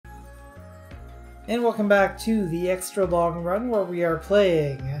And welcome back to the extra long run where we are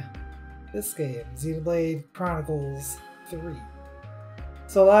playing this game, Xenoblade Chronicles 3.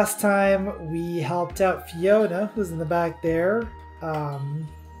 So last time we helped out Fiona, who's in the back there,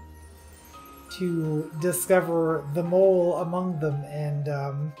 to discover the mole among them, and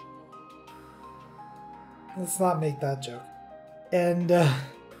let's not make that joke. And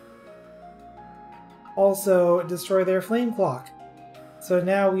also destroy their flame clock. So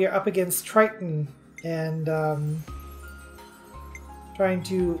now we are up against Triton and trying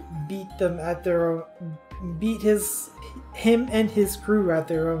to beat them at their own, beat him and his crew at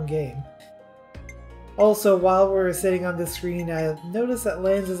their own game. Also, while we're sitting on the screen, I noticed that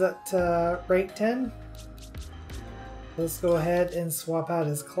Lance is at rank 10. Let's go ahead and swap out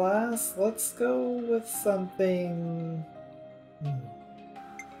his class. Let's go with something...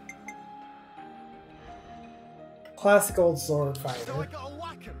 Classic old sword fighter. So I gotta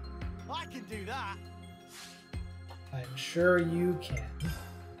whack him. I can do that. I'm sure you can.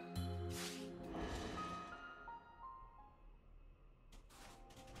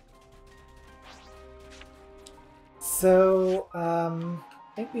 So, I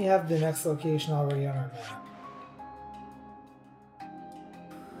think we have the next location already on our map.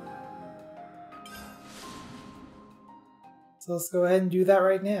 So let's go ahead and do that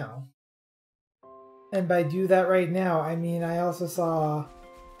right now. And by do that right now, I mean I also saw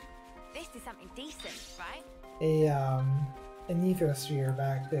this is something decent, right? an ether sphere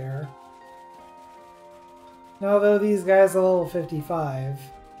back there. And although these guys are level 55,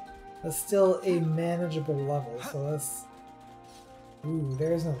 that's still a manageable level, so let's... Ooh,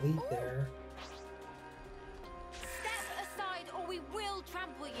 there's an elite there. Step aside or we will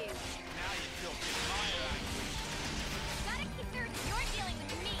trample you. Now you're talking my language. Gotta keep through, you're dealing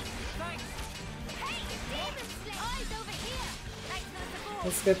with me. Thanks. Hey, demon slit! Eyes over here! Thanks for the support.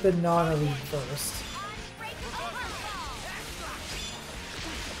 Let's get the non-elite first. Unbreakable overhaul!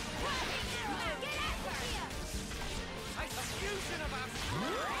 Get out here! It's a fusion of us.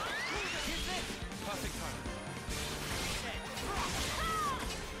 Here's this. Perfect time.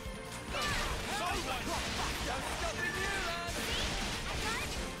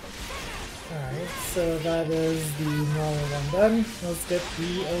 Alright, so that is the normal one done. Let's get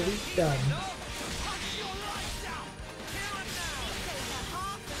the elite done.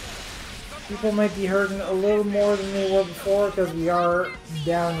 People might be hurting a little more than they were before because we are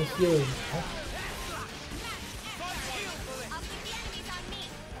down with healing now.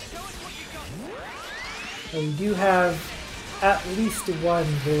 So we do have at least one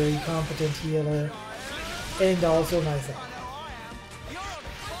very competent healer, and also myself.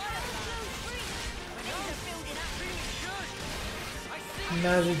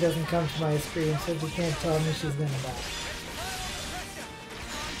 Nazi doesn't come to my screen, so she can't tell me she's gonna die.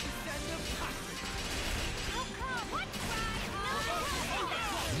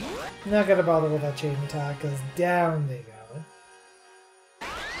 I'm not gonna bother with that chain attack, because down they go.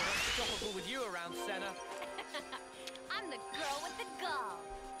 Unstoppable with you around, Senna. I'm the girl with the gall.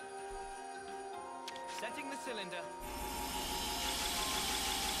 Setting the cylinder.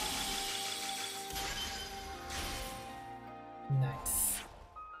 Nice.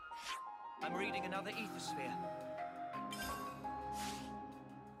 I'm reading another ether sphere.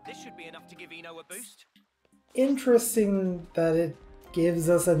 This should be enough to give Eno a boost. Interesting that it gives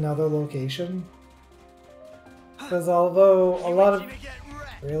us another location. Because although a lot of...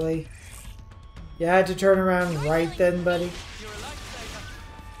 Really? You had to turn around right then, buddy? You're a lifesaver.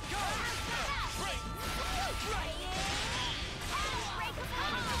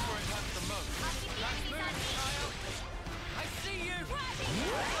 I see you.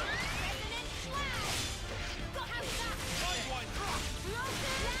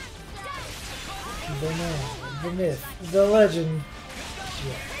 The man, the myth, the legend.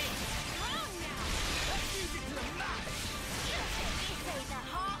 Yeah.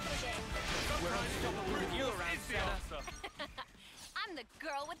 We're unstoppable with you around, Senna. I'm the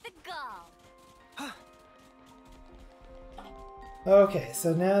girl with the gall. Okay,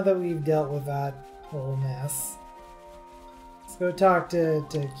 so now that we've dealt with that whole mess, let's go talk to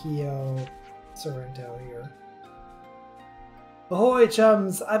Kyo Sorrento here. Ahoy,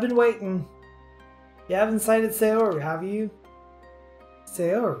 chums! I've been waiting. You haven't sighted Saoru, have you?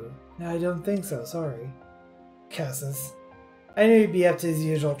 Saoru? No, I don't think so, sorry. Cusses. I knew he'd be up to his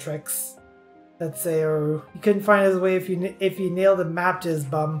usual tricks. That Saoru. He couldn't find his way if you nailed a map to his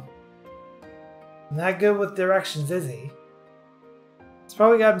bum. Not good with directions, is he? He's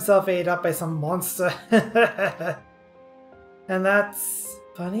probably got himself ate up by some monster. And that's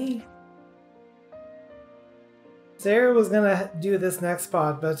funny. Sarah was gonna do this next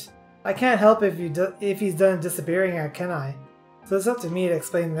spot, but I can't help if he's done disappearing yet, can I? So it's up to me to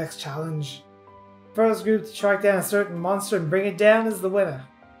explain the next challenge. First group to track down a certain monster and bring it down is the winner.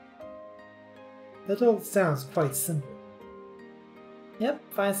 That all sounds quite simple.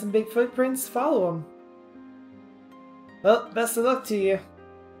 Yep, find some big footprints, follow them. Well, best of luck to you.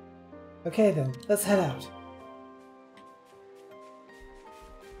 Okay then, let's head out.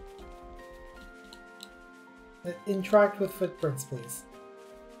 Interact with footprints, please.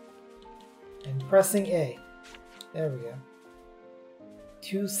 And pressing A. There we go.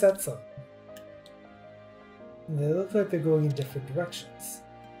 2 sets of them. And they look like they're going in different directions.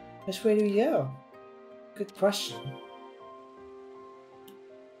 Which way do we go? Good question.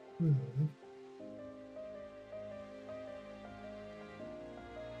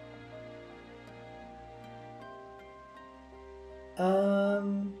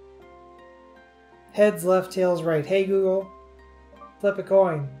 Heads left, tails right. Hey Google, flip a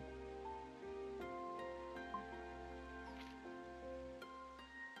coin.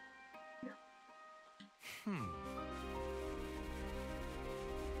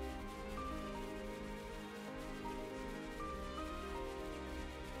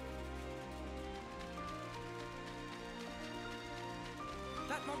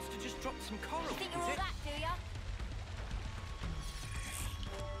 That monster just dropped some coral. You think you're is all it? that, do ya?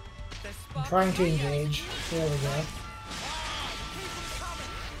 There's I'm sparks. trying to engage. There we go. Keep 'em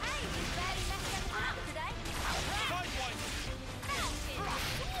coming. Hey, you barely left them out today. Sideways.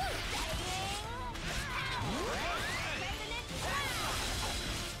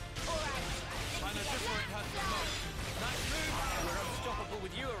 And a different has the most. Nice move. We're unstoppable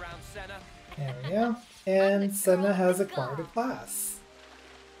with you around, Senna. There we go. And Senna has acquired a class.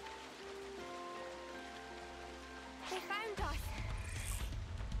 They found us.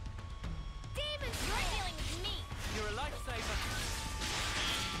 Demons, you're dealing with me. You're a lifesaver.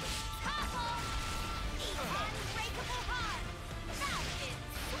 Unbreakable heart. That is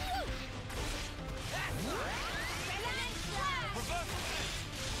swoop. Resonant flash. Reversal.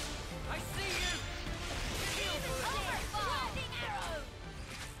 I see you. Demons overflowing arrow.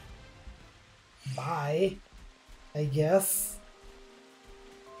 Bye, I guess.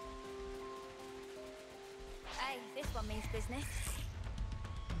 Hey, this one means business.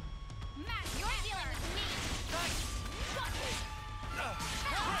 Man, you're dealing with me. Got you.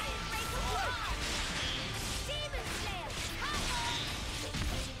 Unbreakable heart. Demon slayer.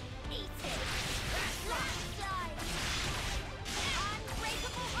 Eat it. Landslide.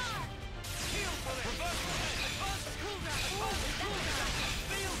 Unbreakable heart. Heal for it. Reversal. Advanced cooldown. Advanced cooldown.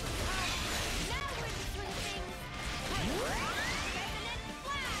 Feel the power. Now we're between things. Resonant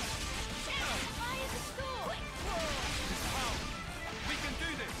flash. Fire the storm. Quick roar. Power. We can do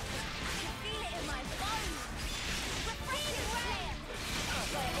this. I can feel it in my bones. Refreshing ray.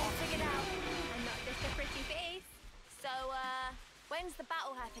 Got it all figured out. I'm not just a pretty face. So, when's the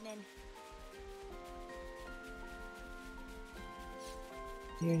battle happening?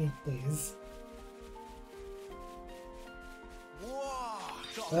 Uni, please. Whoa,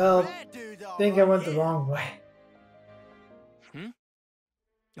 got a Well, rare dude I think I went the here. wrong way.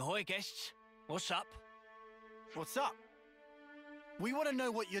 Ahoy, guests. What's up? What's up? We want to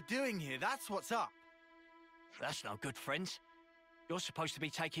know what you're doing here. That's what's up. That's no good, friends. You're supposed to be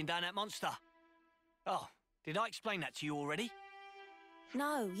taking down that monster. Oh, did I explain that to you already?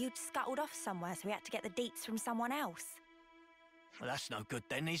 No, you'd scuttled off somewhere, so we had to get the deets from someone else. Well, that's no good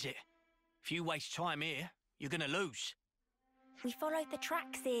then, is it? If you waste time here, you're gonna lose. We followed the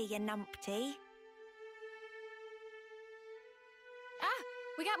tracks here, you numpty. Ah,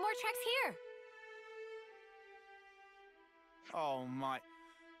 we got more tracks here. Oh, my.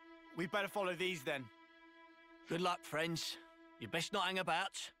 We better follow these then. Good luck, friends. You best not hang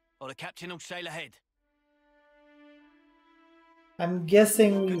about, or the captain will sail ahead. I'm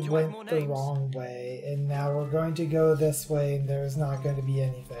guessing we Good to have more went the names. wrong way, and now we're going to go this way, and there's not going to be They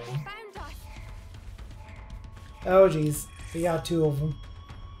anything. found us. Oh geez, we got 2 of them.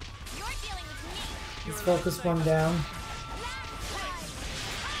 You're dealing with me. Let's focus one down. Landslide.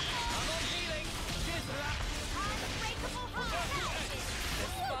 I'm on healing. Cheers for that. Unbreakable heart.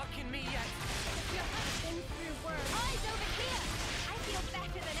 There's spark in me yet. Been through worse. Eyes over here. I feel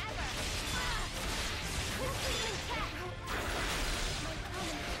better than ever. Crippling attack.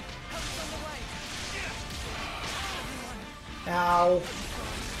 Help's on the way. Ow.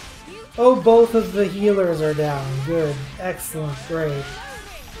 Oh, both of the healers are down. Good. Excellent. Great. Land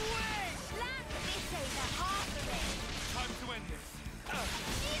this ain't the half of it. Time to end this.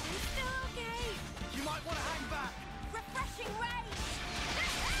 It's still okay. You might want to hang back. Refreshing rain.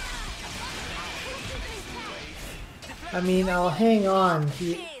 I mean, I'll hang on.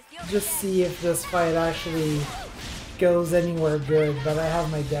 Cheers, you're just see if this fight actually goes anywhere good, but I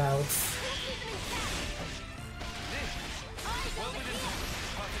have my doubts.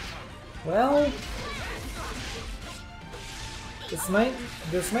 Well, this might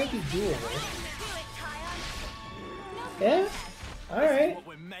be doable. Yeah? Alright. What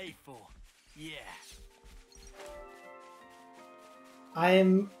we're made for. Yeah.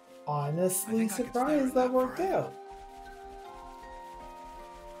 I'm honestly surprised that worked out.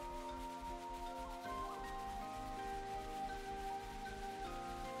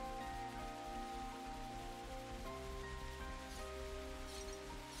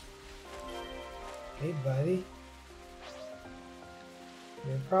 Hey, buddy.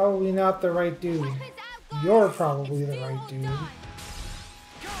 You're probably not the right dude. You're probably the right dude.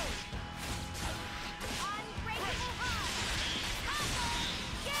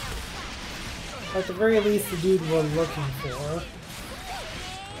 At the very least, the dude we're looking for.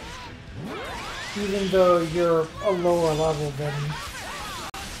 Even though you're a lower level than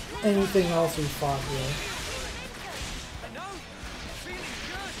anything else we fought here.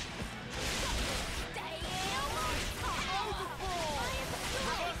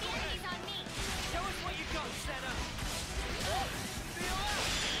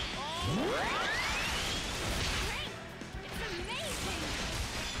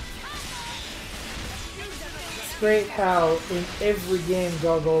 Great how in every game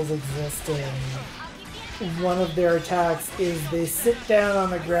goggles exist in. One of their attacks is they sit down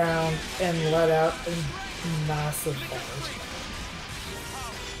on the ground and let out a massive fart.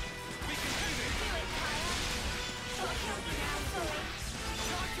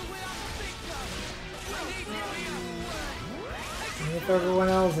 And if everyone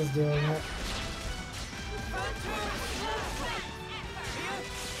else is doing it.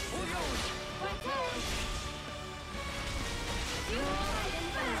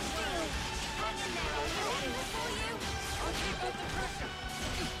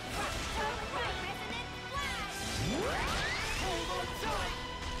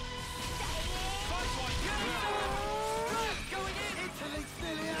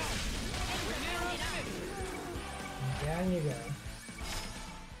 Down you go.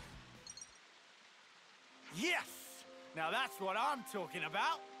 Yes! Now that's what I'm talking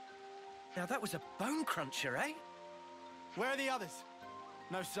about. Now that was a bone cruncher, eh? Where are the others?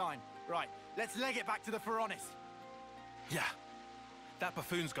 No sign. Right, let's leg it back to the Earnest. Yeah. That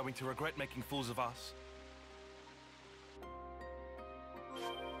buffoon's going to regret making fools of us.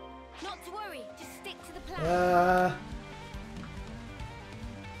 Not to worry, just stick to the plan.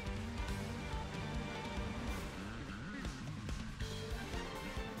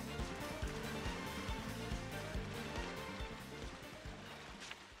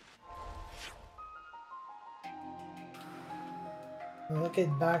 We'll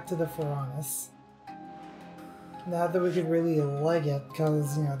get back to the Furanis. Not that we could really leg it,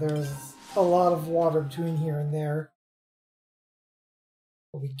 because, you know, there's a lot of water between here and there.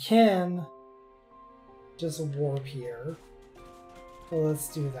 But we can just warp here. So let's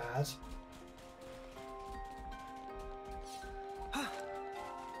do that.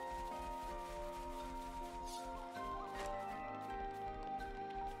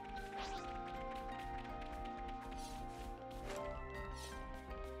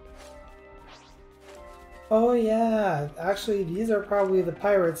 Oh yeah, actually these are probably the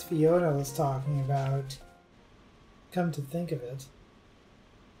pirates Fiona was talking about. Come to think of it.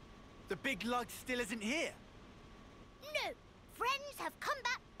 The big lug still isn't here. No, friends have come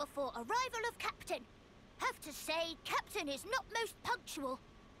back before arrival of Captain. Have to say, Captain is not most punctual.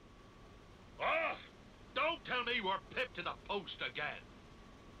 Ah! Don't tell me we're pipped to the post again.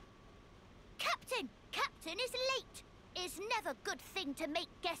 Captain is late. Is never good thing to make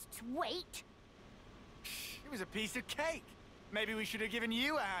guests wait. It was a piece of cake. Maybe we should have given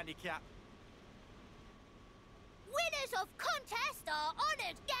you a handicap. Winners of contest are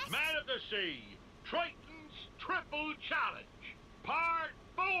honored guests. Man of the Sea, Triton's Triple Challenge, Part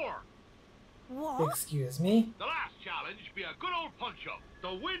 4. What? Excuse me? The last challenge be a good old punch-up.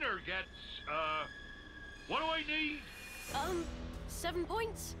 The winner gets, what do I need? 7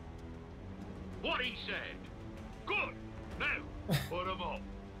 points? What he said. Good. Now, put him up.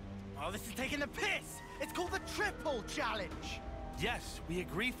 Oh, this is taking the piss. It's called the Triple Challenge. Yes, we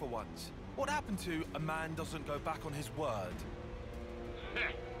agree for once. What happened to a man doesn't go back on his word?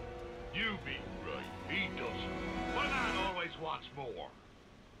 Heh. You be right. He doesn't. But a man always wants more.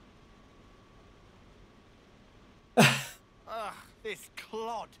 Ugh, this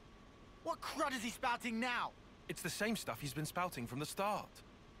clod. What crud is he spouting now? It's the same stuff he's been spouting from the start.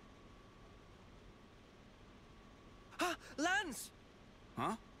 Lance!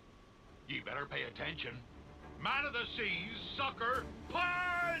 Huh? You better pay attention. Man of the Seas, sucker,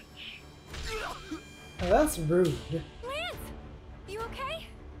 punch! Now that's rude. Liz! You okay?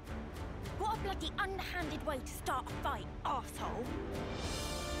 What a bloody underhanded way to start a fight, arsehole.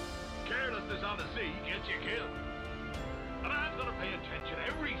 Carelessness on the sea gets you killed. A man's gonna pay attention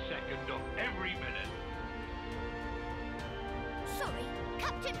every second of every minute. Sorry,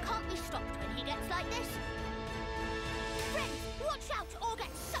 Captain can't be stopped when he gets like this. Friends, watch out or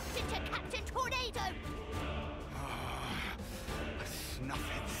get sucked into Captain Tornado! A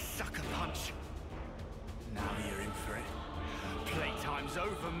snuffhead sucker punch. Now you're in for it. Playtime's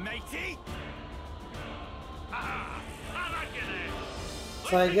over, matey! Ah, I like you there.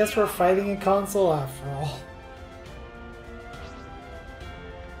 So I guess we're fighting a console after all.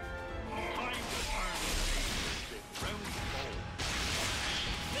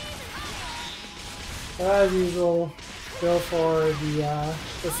 As usual, go for the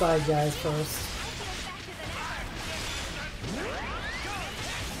side guys first.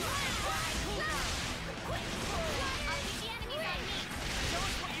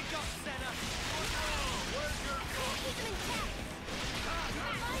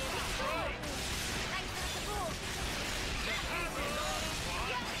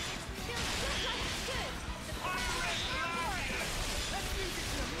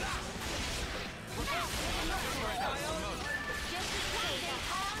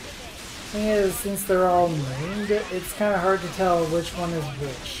 Thing is, since they're all named, it's kind of hard to tell which one is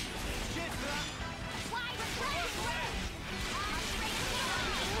which.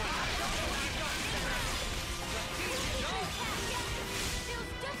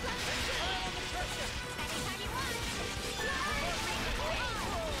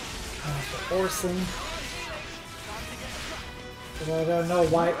 Orson. But I don't know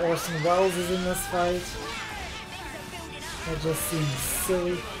why Orson Welles is in this fight. That just seems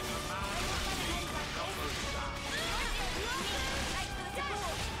silly.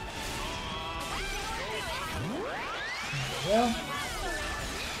 Yeah.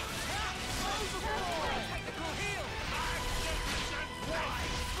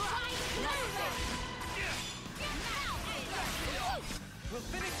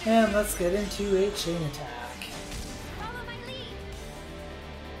 And let's get into a chain attack.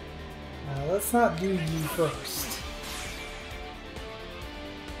 Let's not do you first.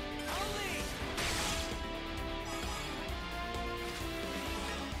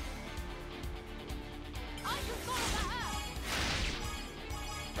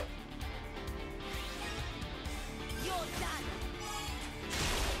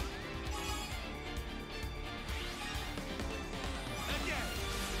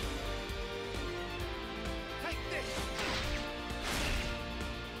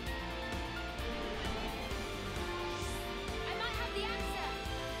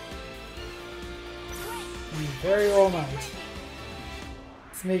 You very well might.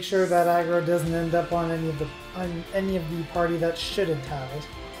 Let's make sure that aggro doesn't end up on any of the party that shouldn't have it.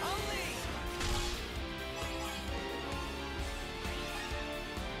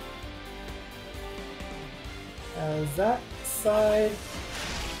 That side,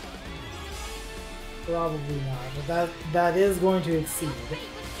 probably not, but that is going to exceed.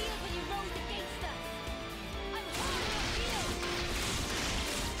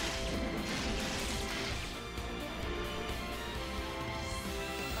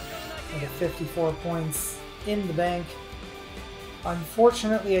 And 54 points in the bank.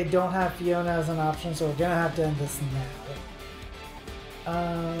 Unfortunately, I don't have Fiona as an option, so we're gonna have to end this now.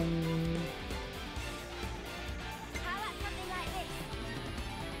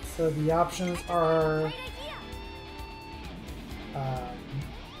 So the options are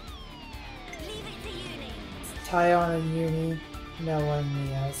Tyon and Uni, Noah and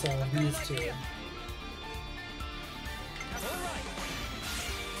Mia, so these two.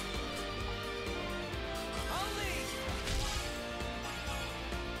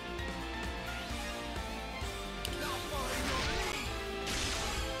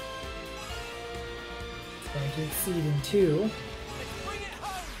 It's going to exceed in 2.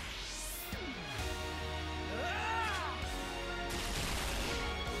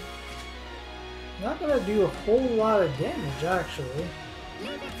 Not gonna do a whole lot of damage, actually.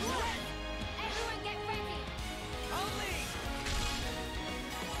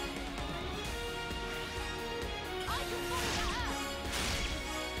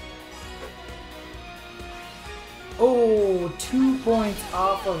 Oh, 2 points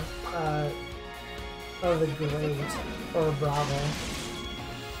off of the Great, or Bravo.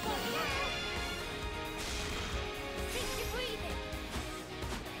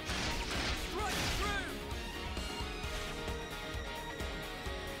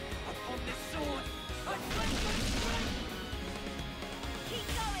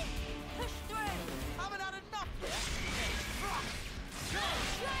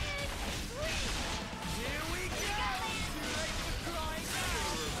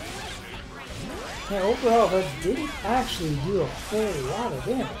 Yeah, overall, that didn't actually do a whole lot of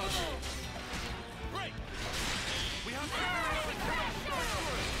damage.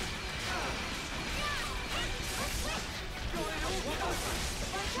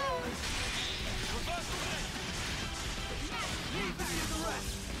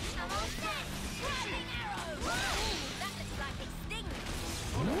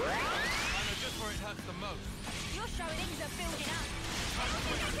 Your showings are building up.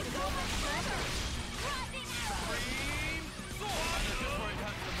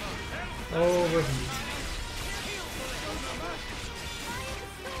 Overheat.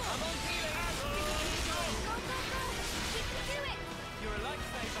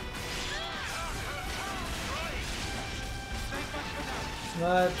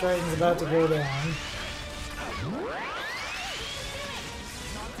 That Triton's about to go down.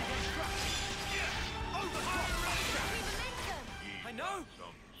 I know!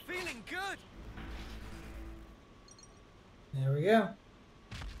 Feeling good! There we go.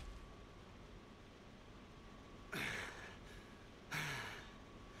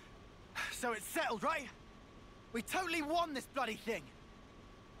 So it's settled, right? We totally won this bloody thing!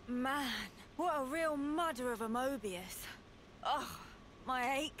 Man, what a real mudder of a Mobius. Oh,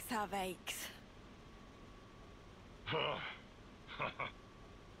 my aches have aches.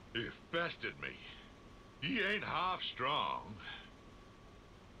 You've bested me. He ain't half strong.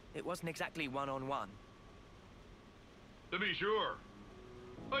 It wasn't exactly one-on-one. To be sure,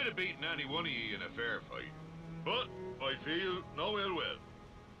 I'd have beaten any one of ye in a fair fight. But I feel no ill will.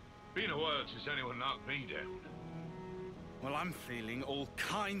 Been a while since anyone knocked me down. Well, I'm feeling all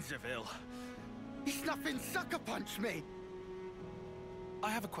kinds of ill. He snuffing sucker punched me!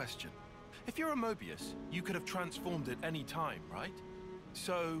 I have a question. If you're a Mobius, you could have transformed at any time, right?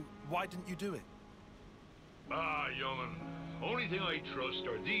 So, why didn't you do it? Ah, young'un. Only thing I trust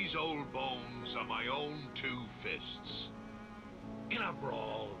are these old bones and my own two fists. In a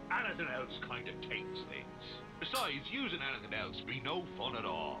brawl, anything else kind of taints things. Besides, using anything else be no fun at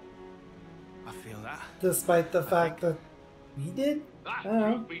all. I feel that. Despite the fact that we did? That, I don't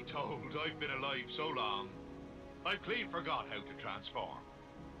know. truth be told, I've been alive so long, I've clean forgot how to transform.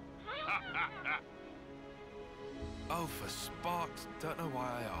 Oh, for sparks, don't know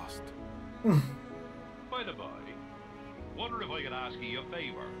why I asked. By the by, wonder if I could ask you a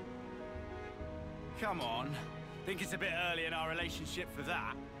favor. Come on. Think it's a bit early in our relationship for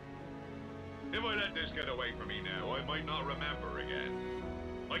that. If I let this get away from me now, I might not remember again.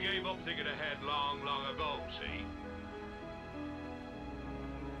 I gave up thinking ahead long, long ago, see?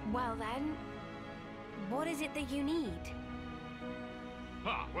 Well then, what is it that you need?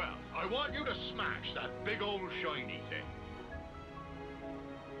 Ah, well, I want you to smash that big old shiny thing.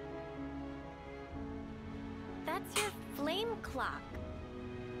 That's your flame clock.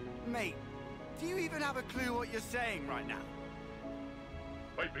 Mate, do you even have a clue what you're saying right now?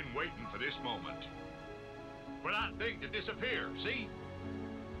 I've been waiting for this moment. For that thing to disappear, see?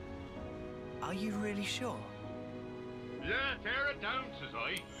 Are you really sure? Yeah, tear it down, says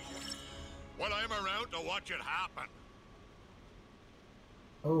I. Well, I'm around to watch it happen.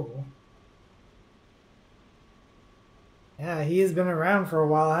 Oh. Yeah, he's been around for a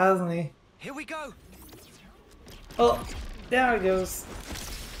while, hasn't he? Here we go! Oh, there it goes.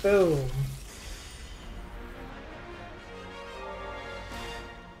 Boom.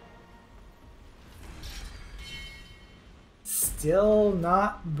 Still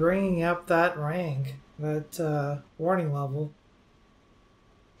not bringing up that rank, that warning level.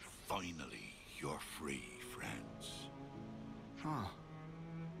 Finally, you're free, friends. Huh.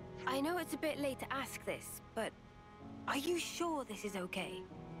 I know it's a bit late to ask this, but are you sure this is okay?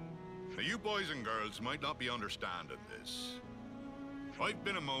 Now, you boys and girls might not be understanding this. I've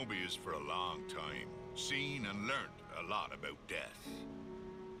been a Mobius for a long time, seen and learnt a lot about death.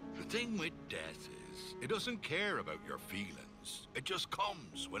 The thing with death is, it doesn't care about your feelings. It just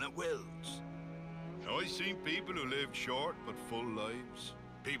comes when it wills. Now, I've seen people who lived short but full lives.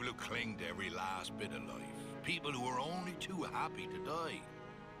 People who cling to every last bit of life. People who are only too happy to die.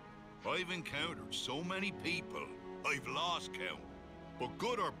 I've encountered so many people, I've lost count. But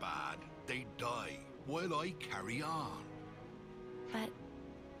good or bad, they die while I carry on. But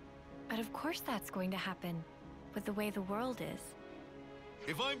of course that's going to happen, with the way the world is.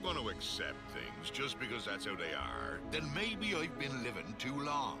 If I'm going to accept things just because that's how they are, then maybe I've been living too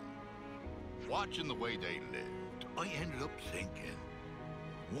long. Watching the way they lived, I ended up thinking,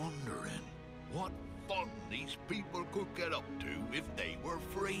 wondering what fun these people could get up to if they were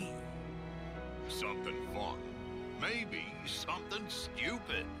free. Something fun. Maybe something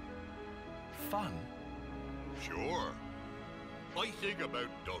stupid. Fun? Sure. I think about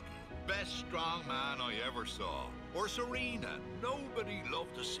Dougie, best strong man I ever saw. Or Serena, nobody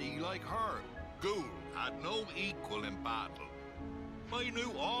loved to see like her. Ghoul had no equal in battle. I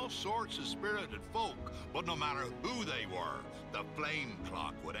knew all sorts of spirited folk, but no matter who they were, the flame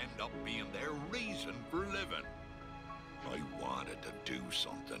clock would end up being their reason for living. I wanted to do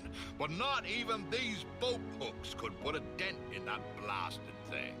something, but not even these boat hooks could put a dent in that blasted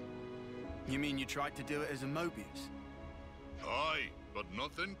thing. You mean you tried to do it as a Mobius? Aye, but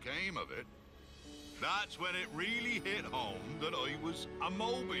nothing came of it. That's when it really hit home that I was a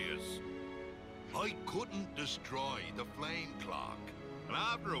Mobius. I couldn't destroy the flame clock, and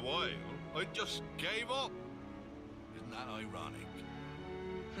after a while, I just gave up. Isn't that ironic?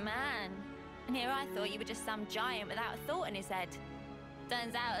 Man, and here I thought you were just some giant without a thought in his head.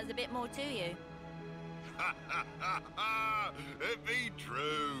 Turns out there's a bit more to you. Ha ha ha ha! It be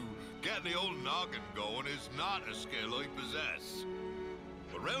true. Getting the old noggin going is not a skill I possess.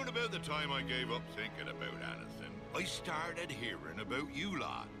 But round about the time I gave up thinking about anything, I started hearing about you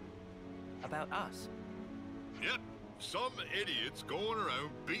lot. About us? Yep, some idiots going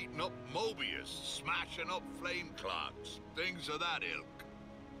around beating up Mobius, smashing up flame clocks, things of that ilk.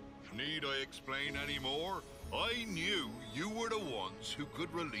 Need I explain any more? I knew you were the ones who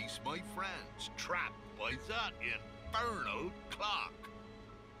could release my friends, trapped by that infernal clock.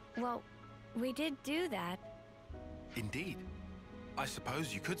 Well, we did do that. Indeed. I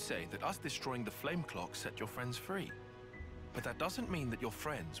suppose you could say that us destroying the flame clock set your friends free. But that doesn't mean that your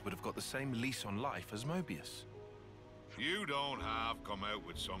friends would have got the same lease on life as Mobius. You don't have come out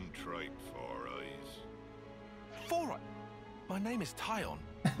with some tripe, Four Eyes. Four Eyes? My name is Triton.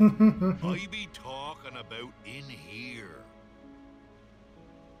 I be talking about in here.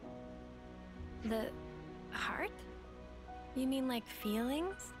 The heart? You mean like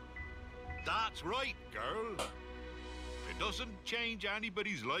feelings? That's right, girl. It doesn't change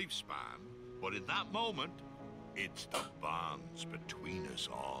anybody's lifespan, but in that moment, it's the bonds between us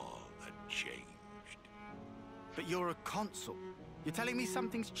all that changed. But you're a consul. You're telling me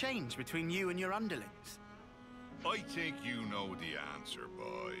something's changed between you and your underlings? I think you know the answer,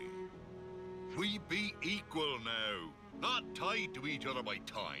 boy. We be equal now, not tied to each other by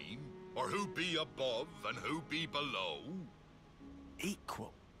time, or who be above and who be below.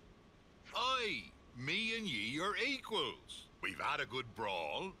 Equal? Aye, me and ye are equals. We've had a good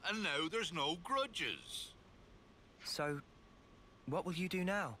brawl, and now there's no grudges. So, what will you do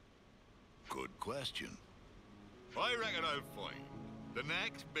now? Good question. I reckon I'll find the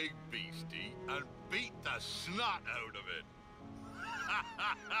next big beastie and beat the snot out of it. Ha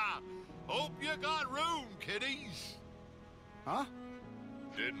ha ha! Hope you got room, kiddies. Huh?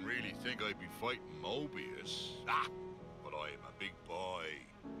 Didn't really think I'd be fighting Mobius. Ah, but I'm a big boy.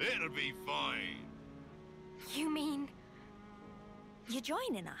 It'll be fine. You mean... you're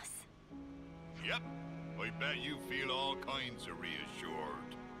joining us? Yep. I bet you feel all kinds of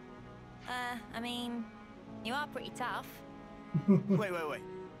reassured. I mean... you are pretty tough. Wait.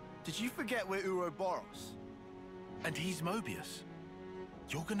 Did you forget we're Ouroboros? And he's Mobius.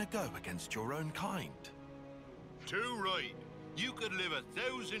 You're gonna go against your own kind. Too right. You could live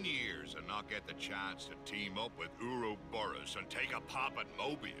 1,000 years and not get the chance to team up with Ouroboros and take a pop at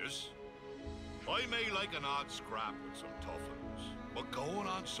Mobius. I may like an odd scrap with some toughens, but going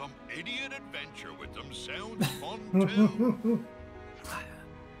on some idiot adventure with them sounds fun too.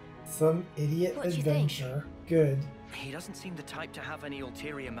 Some idiot What do you think? adventure. Good. He doesn't seem the type to have any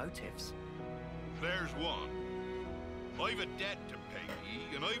ulterior motives. There's one. I've a debt to pay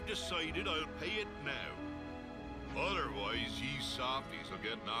ye, and I've decided I'll pay it now. Otherwise, ye softies will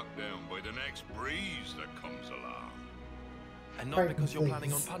get knocked down by the next breeze that comes along. And not Triton, because you're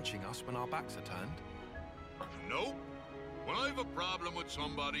planning on please. punching us when our backs are turned. Nope. When I've a problem with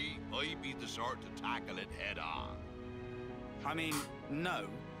somebody, I be the sort to tackle it head on. I mean, no.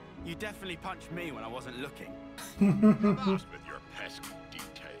 You definitely punched me when I wasn't looking. Not with your pesky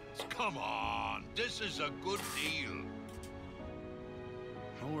details. Come on, this is a good deal.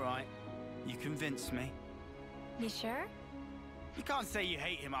 All right. You convinced me. You sure? You can't say you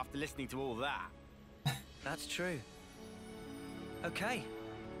hate him after listening to all that. That's true. Okay.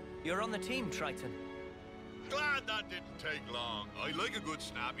 You're on the team, Triton. Glad that didn't take long. I like a good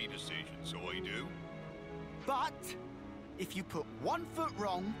snappy decision, so I do. But if you put one foot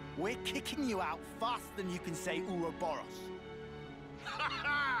wrong, we're kicking you out faster than you can say Ouroboros. Ha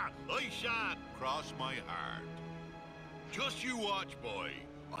ha! I shan't cross my heart. Just you watch, boy.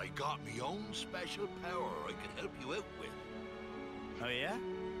 I got me own special power I can help you out with. Oh yeah?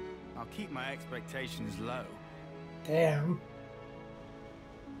 I'll keep my expectations low. Damn.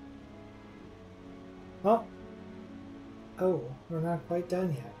 Well. Oh, we're not quite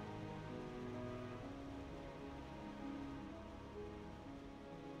done yet.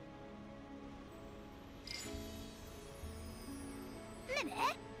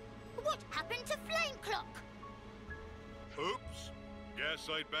 Guess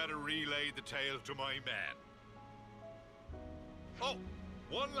I'd better relay the tale to my men. Oh,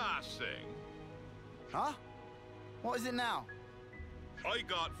 one last thing. Huh? What is it now? I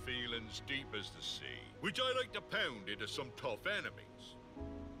got feelings deep as the sea, which I like to pound into some tough enemies.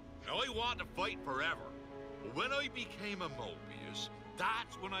 Now I want to fight forever, but when I became a Mobius,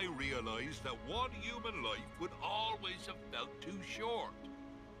 that's when I realized that one human life would always have felt too short.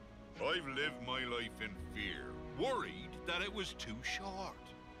 I've lived my life in fear, worried that it was too short.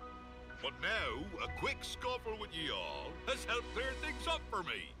 But now, a quick scuffle with ye all has helped clear things up for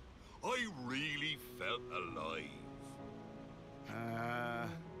me. I really felt alive.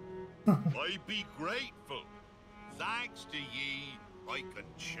 I'd be grateful. Thanks to ye, I can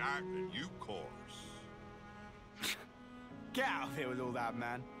chart a new course. Get out of here with all that,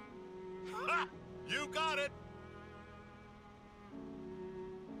 man. Ha! You got it!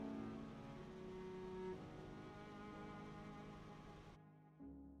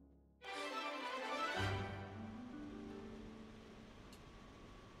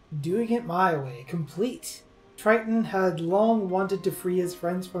 Doing it my way, complete. Triton had long wanted to free his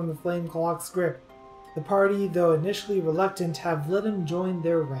friends from the Flame Clock's grip. The party, though initially reluctant, have let him join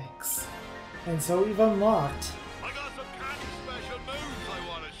their ranks. And so we've unlocked I got some kind of special moves I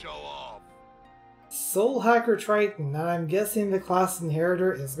want to show off. Soul Hacker Triton, and I'm guessing the class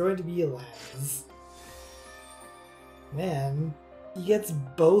inheritor is going to be Lance. Man, he gets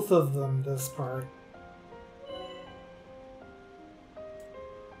both of them this part.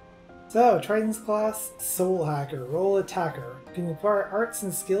 So, Triton's class, Soul Hacker, role attacker, can acquire arts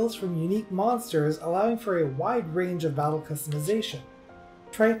and skills from unique monsters, allowing for a wide range of battle customization.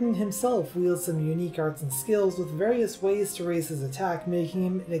 Triton himself wields some unique arts and skills with various ways to raise his attack, making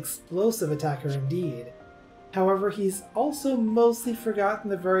him an explosive attacker indeed. However, he's also mostly forgotten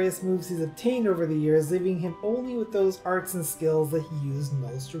the various moves he's obtained over the years, leaving him only with those arts and skills that he used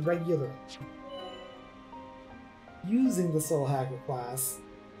most regularly. Using the Soul Hacker class.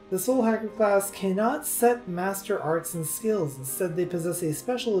 The Soul Hacker class cannot set master arts and skills. Instead, they possess a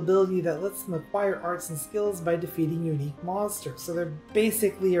special ability that lets them acquire arts and skills by defeating unique monsters, so they're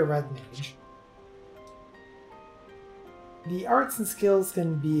basically a red mage. The arts and skills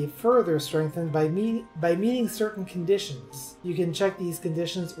can be further strengthened by meeting certain conditions. You can check these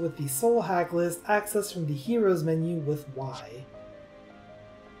conditions with the Soul Hack list accessed from the Heroes menu with Y.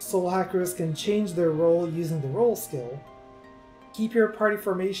 Soul Hackers can change their role using the role skill. Keep your party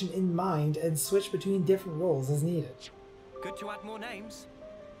formation in mind and switch between different roles as needed. Good to add more names.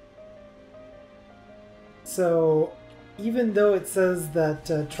 So, even though it says that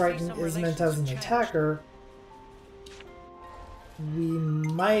Triton is meant as an attacker, we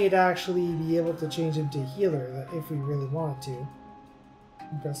might actually be able to change him to healer if we really wanted to.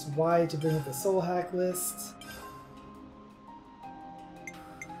 Press Y to bring up the Soul Hack list.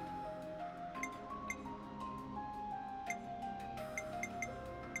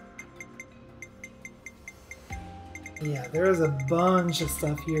 Yeah, there's a bunch of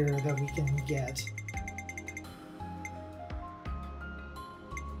stuff here that we can get.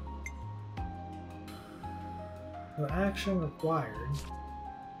 No action required.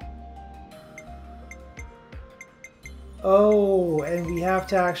 Oh, and we have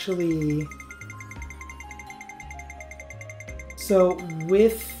to actually... So,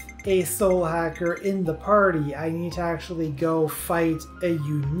 with a Soul Hacker in the party, I need to actually go fight a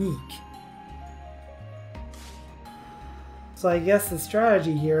unique. So I guess the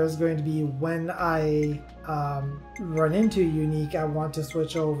strategy here is going to be when I run into a unique, I want to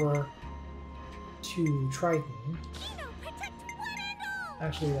switch over to Triton.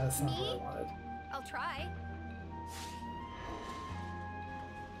 Actually, that's not what I wanted. I'll try.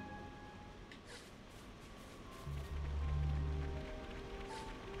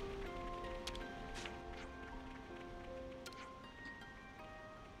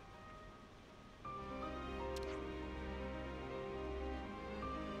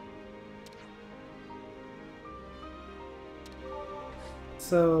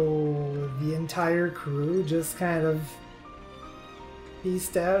 So the entire crew just kind of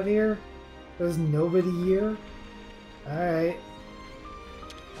pieced out here? There's nobody here? Alright.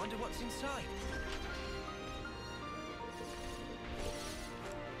 Wonder what's inside.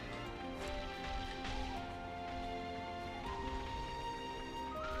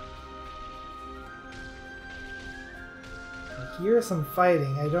 I hear some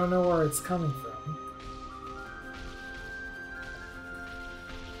fighting. I don't know where it's coming from.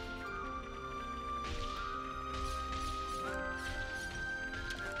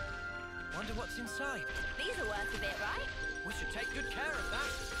 Wonder what's inside. These are worth a bit, right? We should take good care of that.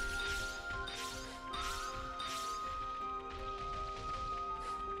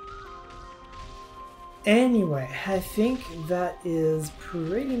 Anyway, I think that is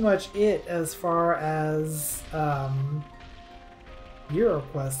pretty much it as far as Euro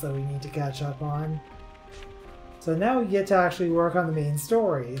quests that we need to catch up on. So now we get to actually work on the main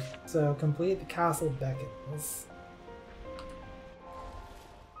story. So complete the Castle Beckons.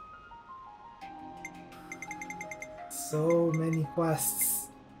 So many quests.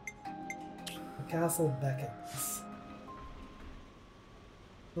 The Castle Beckons.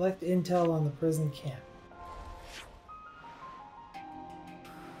 Collect intel on the prison camp.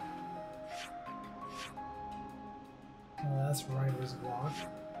 Oh, that's Rider's Walk.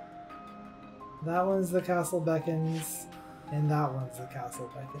 That one's the Castle Beckons, and that one's the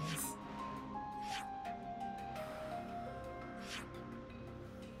Castle Beckons.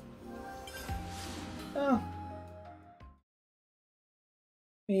 Oh.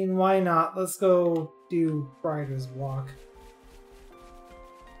 I mean, why not? Let's go do Rider's Walk.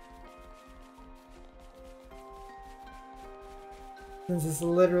 Since it's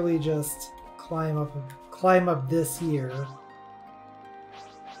literally just climb up this here.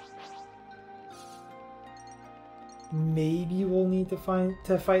 Maybe we'll need to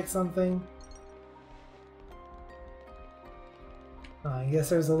fight something. I guess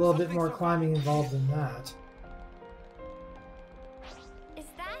there's a little bit more climbing involved in that. Is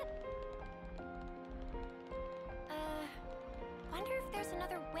that... wonder if there's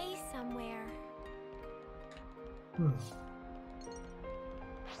another way somewhere.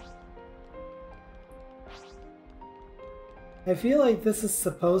 I feel like this is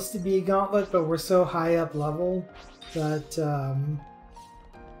supposed to be a gauntlet, but we're so high up level that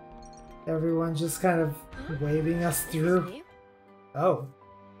everyone's just kind of waving us through. Oh.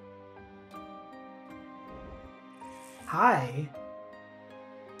 Hi.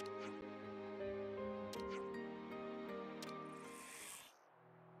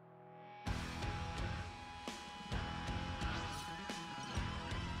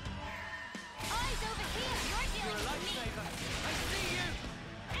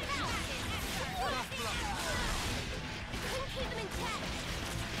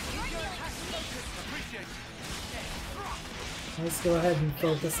 Let's go ahead and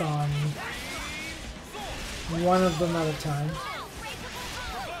focus on one of them at a time.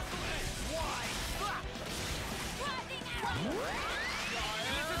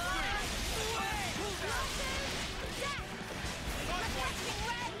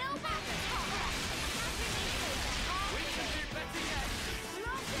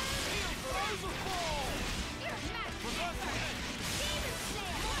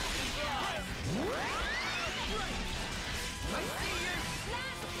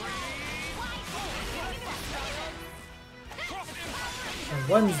 And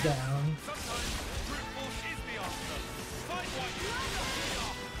one's down.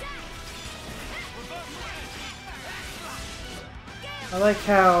 I like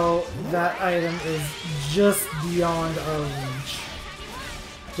how that item is just beyond our reach.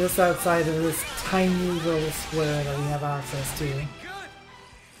 Just outside of this tiny little square that we have access to.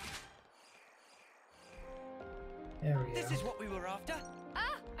 There we go. This is what we were after.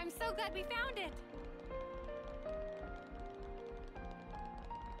 Ah, I'm so glad we found it.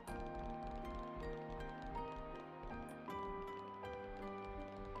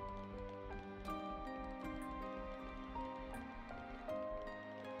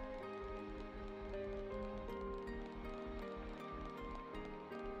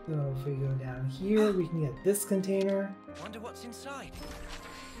 So if we go down here, we can get this container. Wonder what's inside.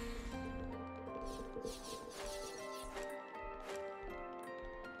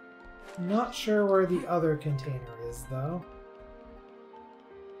 Not sure where the other container is, though.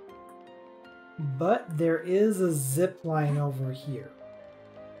 But there is a zip line over here.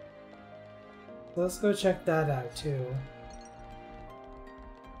 Let's go check that out, too.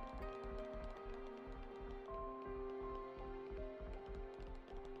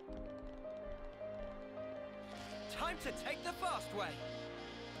 Time to take the fast way.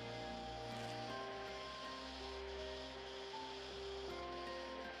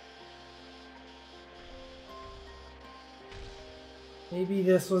 Maybe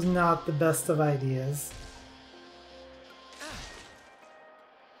this was not the best of ideas.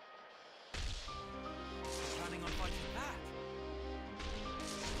 Planning on fighting that?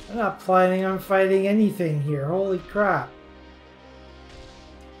 I'm not planning on fighting anything here, holy crap.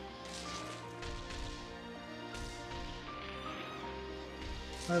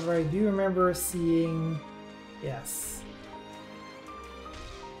 However, I do remember seeing... yes.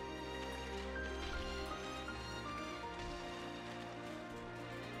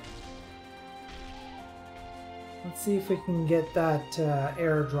 Let's see if we can get that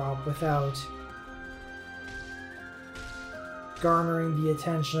airdrop without garnering the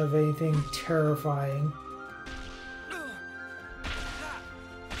attention of anything terrifying.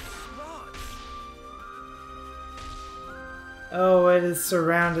 Oh, it is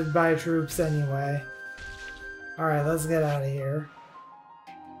surrounded by troops anyway. Alright, let's get out of here.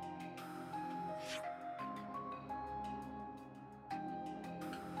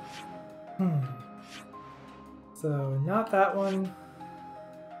 So, not that one.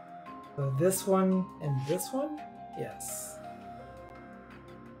 So this one and this one? Yes.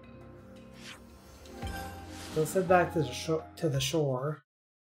 Let's head back to the shore.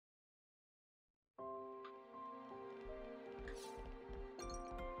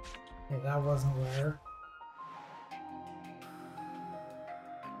 Okay, that wasn't where.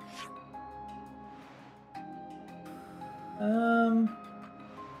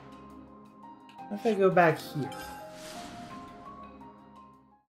 If I go back here.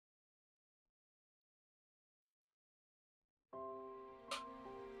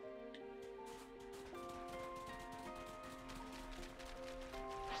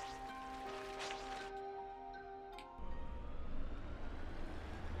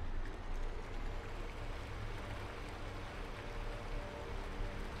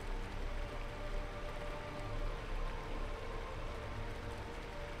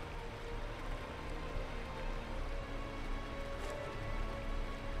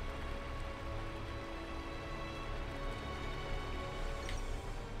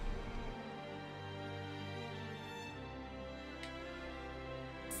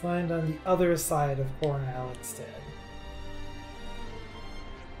 Land on the other side of Cornell instead.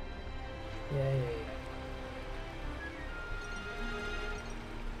 Yeah.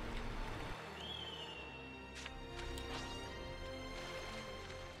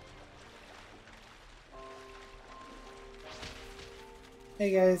 Hey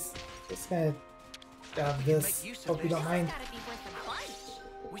guys, just gonna grab this. Hope you don't mind.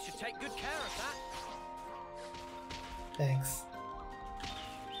 We should take good care of that. Thanks.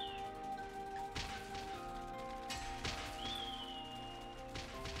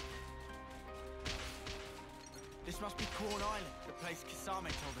 This must be Corn Island, the place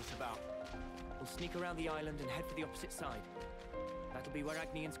Kisame told us about. We'll sneak around the island and head for the opposite side. That'll be where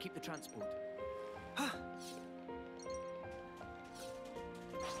Agnians keep the transport.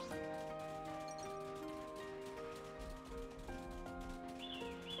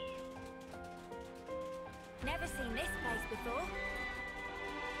 Never seen this place before.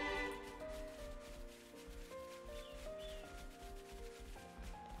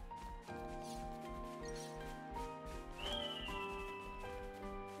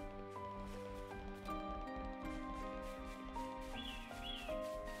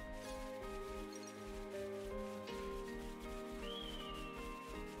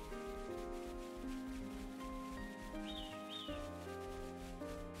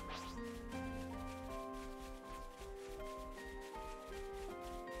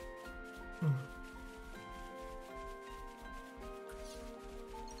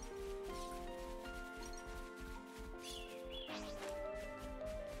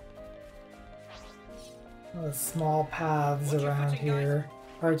 Small paths around here.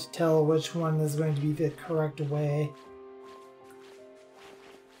 Hard to tell which one is going to be the correct way.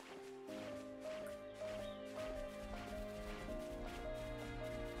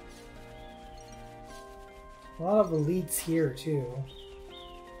 A lot of elites here too.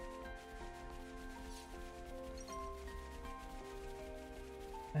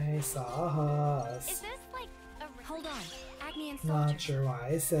 I saw us. Is this like a... Hold on. Agni and soldiers. Not sure why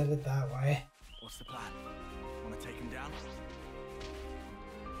I said it that way. What's the plan? Want to take him down?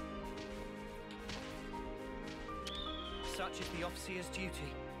 Such is the officer's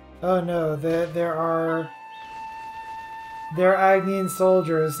duty. Oh no, there are Agnian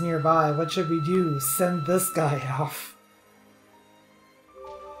soldiers nearby. What should we do? Send this guy off.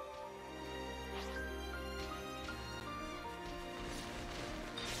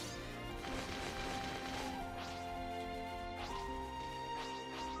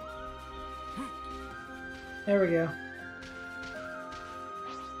 There we go.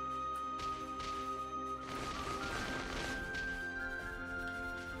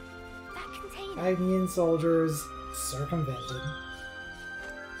 That container. Agnian soldiers circumvented.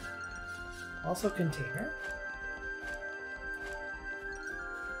 Also container?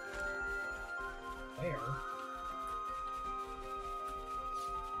 Where?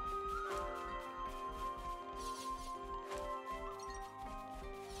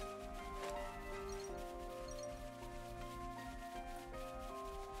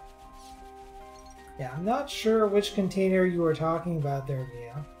 Yeah, I'm not sure which container you were talking about there,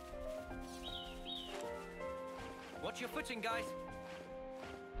 Mia. Watch your footing, guys.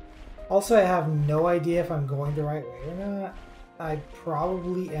 Also, I have no idea if I'm going the right way or not. I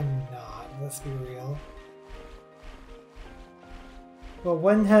probably am not, let's be real. But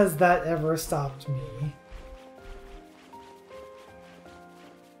when has that ever stopped me?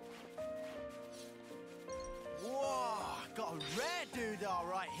 Whoa, got a rare doodah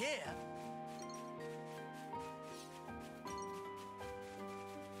right here.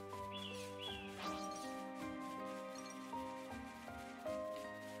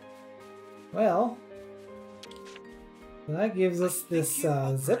 Well, that gives us this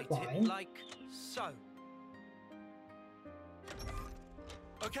zip line. Like so.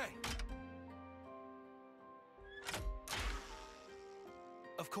 Okay.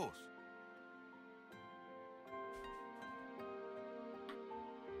 Of course.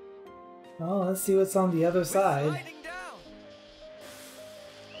 Well, let's see what's on the other side. Sliding down.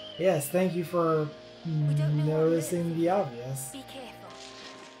 Yes, thank you for don't know what it noticing the obvious. Be careful.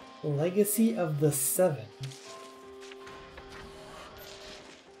 Legacy of the Seven.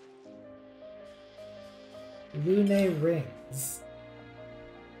 Lune Rings.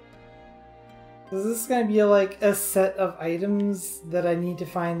 Is this gonna be like a set of items that I need to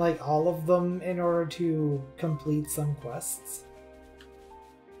find like all of them in order to complete some quests?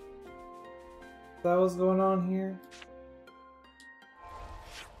 Is that what's going on here?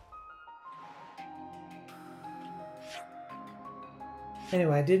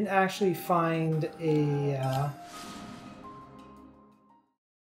 Anyway, I didn't actually find a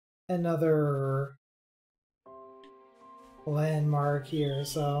another landmark here,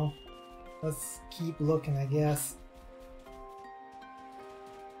 so let's keep looking, I guess.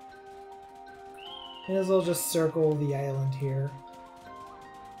 May as well just circle the island here.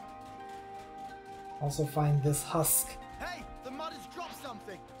 Also find this husk. Hey, the mud has dropped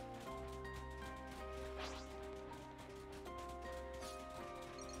something.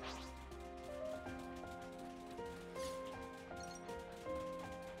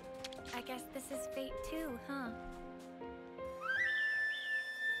 I guess this is fate too, huh?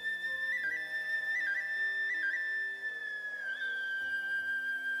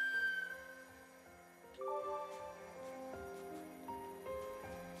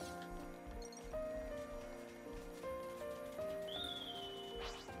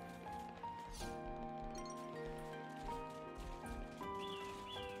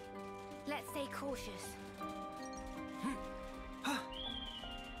 Let's stay cautious.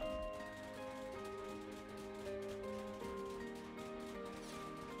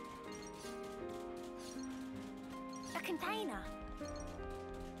 A container.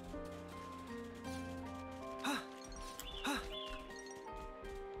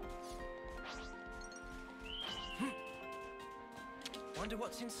 Wonder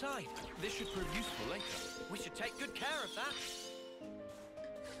what's inside. This should prove useful later. We should take good care of that.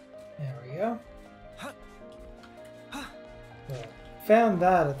 There we go. Well, found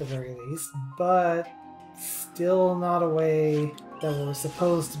that at the very least, but still not a way that we're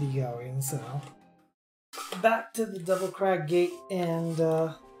supposed to be going, so back to the Double Crag Gate, and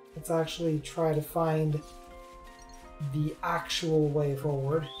let's actually try to find the actual way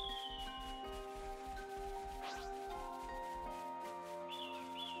forward.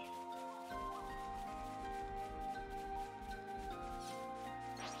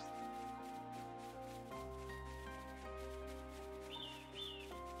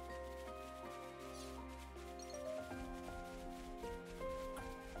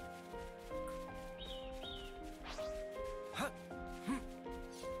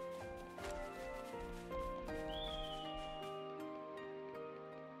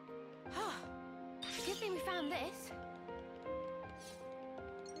 Good thing we found this.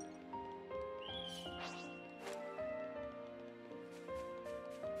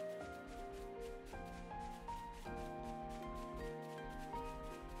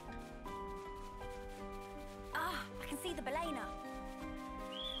 Ah, I can see the Belena.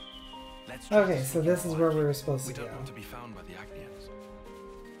 Let's try Okay, to so see this your is where wife. we were supposed We to go. don't want to be found by the Agnians.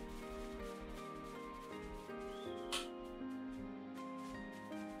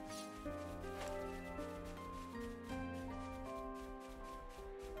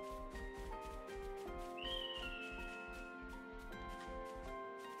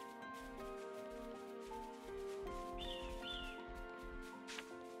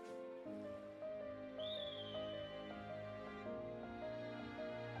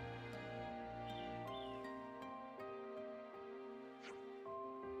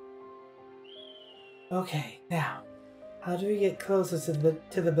 Okay, now, how do we get closer to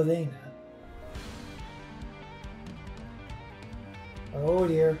the Belena? Oh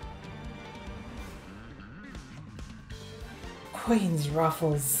dear. Queen's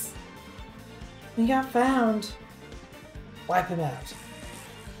ruffles. We got found. Wipe him out.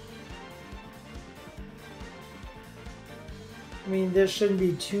 I mean, there shouldn't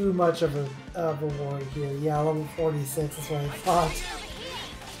be too much of a worry here. Yeah, level 46 is what I thought.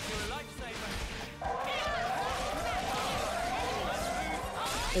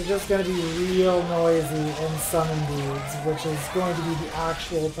 They're just going to be real noisy and summon dudes, which is going to be the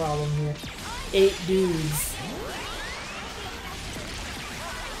actual problem here. 8 dudes.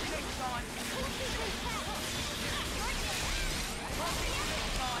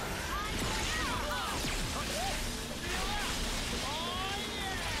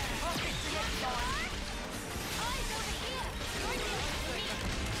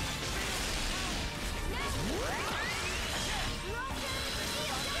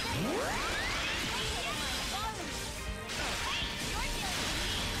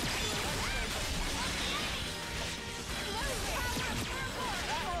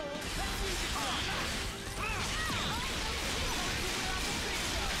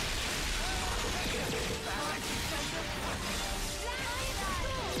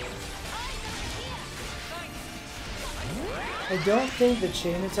 I don't think the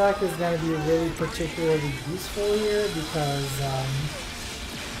chain attack is going to be really particularly useful here because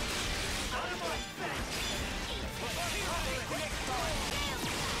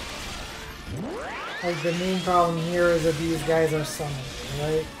like the main problem here is that these guys are summoned,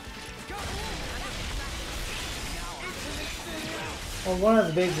 right? Well, one of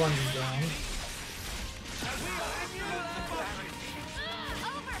the big ones is down.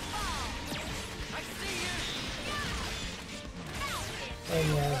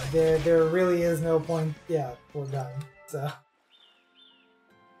 And yeah, there really is no point. Yeah, we're done. So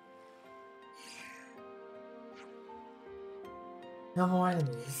no more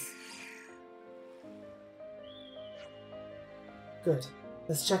enemies. Good.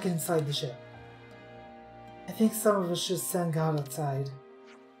 Let's check inside the ship. I think some of us should send God outside.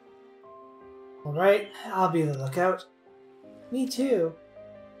 Alright, I'll be the lookout. Me too.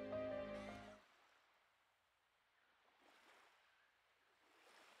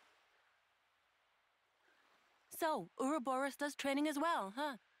 So, Ouroboros does training as well,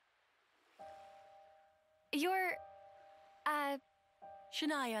 huh? You're...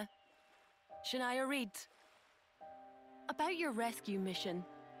 Shania. Shania Reed. About your rescue mission.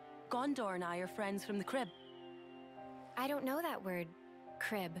 Gondor and I are friends from the crib. I don't know that word,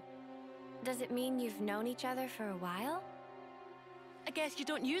 crib. Does it mean you've known each other for a while? I guess you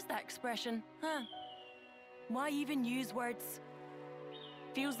don't use that expression, huh? Why even use words?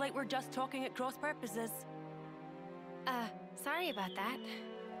 Feels like we're just talking at cross purposes. Sorry about that.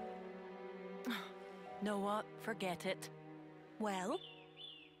 Know what? Forget it. Well,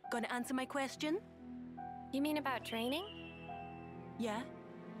 gonna answer my question? You mean about training? Yeah?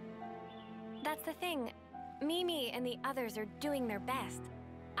 That's the thing. Mimi and the others are doing their best.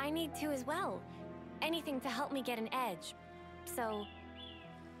 I need to as well. Anything to help me get an edge. So...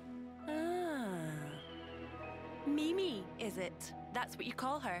 Ah. Mimi, is it? That's what you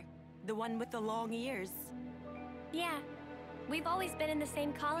call her? The one with the long ears? Yeah. We've always been in the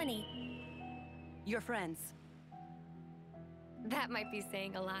same colony. You're friends? That might be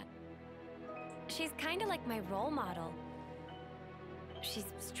saying a lot. She's kind of like my role model. She's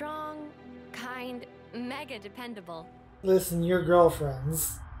strong, kind, mega dependable. Listen, you're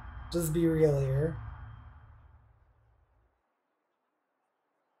girlfriends. Just be real here.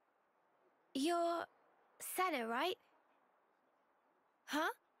 You're Senna, right? Huh?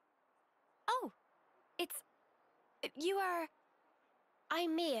 Oh, it's... You are...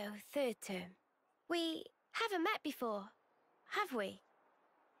 I'm Mio, third term. We haven't met before, have we?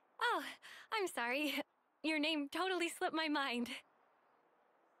 Oh, I'm sorry. Your name totally slipped my mind.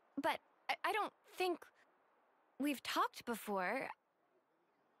 But I don't think we've talked before.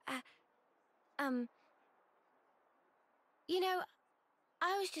 You know,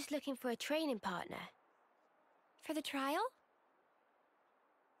 I was just looking for a training partner. For the trial?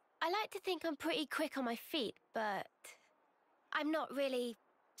 I like to think I'm pretty quick on my feet, but I'm not really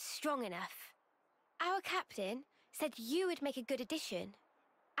strong enough. Our captain said you would make a good addition,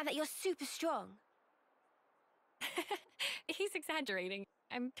 and that you're super strong. He's exaggerating.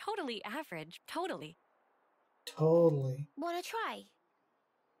 I'm totally average, totally. Totally. Wanna try?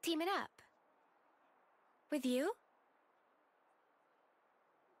 Teaming up? With you?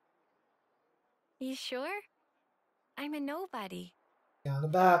 You sure? I'm a nobody. Got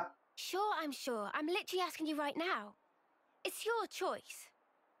about. Sure, I'm sure. I'm literally asking you right now. It's your choice.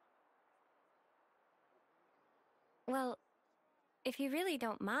 Well, if you really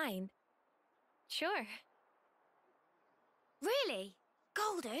don't mind, sure. Really?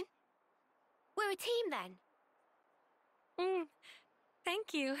 Golden? We're a team then.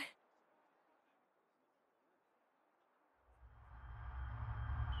 Thank you.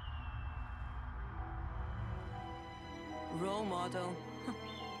 Role model.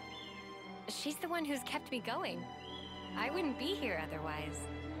 She's the one who's kept me going. I wouldn't be here otherwise.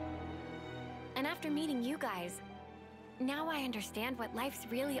 And after meeting you guys, now I understand what life's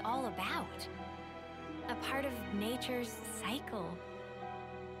really all about. A part of nature's cycle.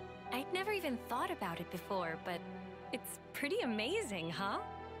 I'd never even thought about it before, but it's pretty amazing, huh?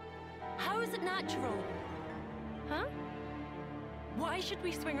 How is it natural? Huh? Why should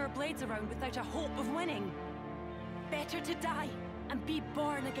we swing our blades around without a hope of winning? Better to die and be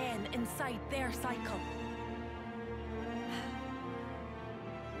born again inside their cycle.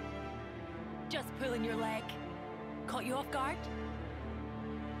 Just pulling your leg. Caught you off guard?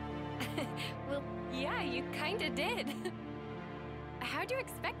 Well, yeah, you kinda did. How'd you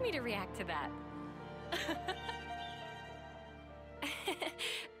expect me to react to that?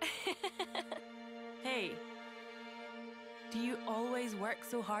 Hey, do you always work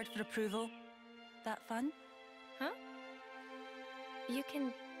so hard for approval? That fun? Huh? You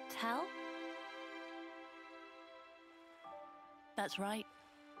can tell? That's right.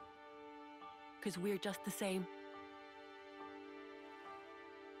 'Cause we're just the same.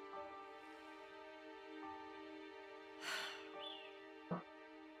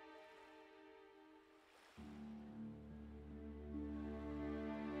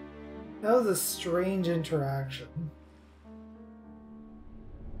 That was a strange interaction.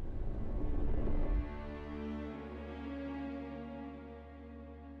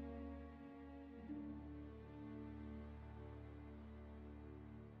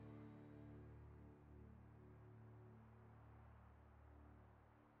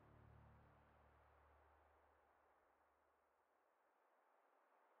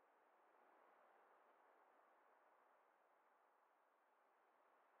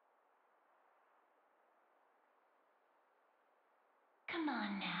 Come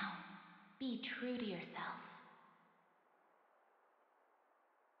on now. Be true to yourself.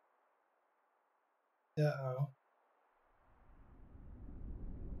 Uh-oh.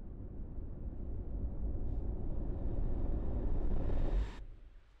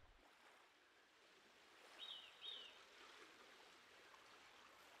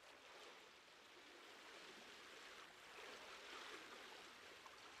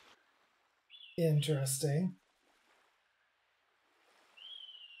 Interesting.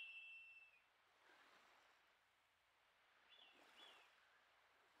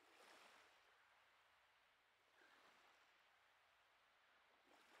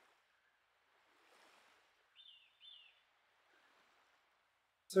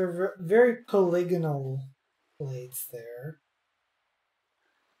 So very polygonal blades there.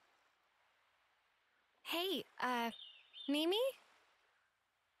 Hey, Mimi?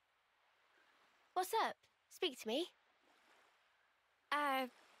 What's up? Speak to me.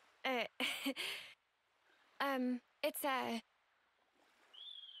 It's,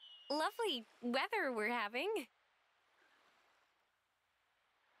 lovely weather we're having.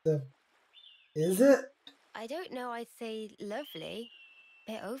 Is it? I don't know, I'd say lovely.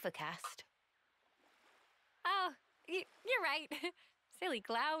 Bit overcast. Oh, you're right. Silly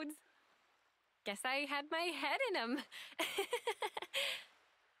clouds. Guess I had my head in them.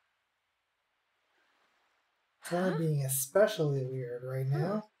 Kind of being especially weird right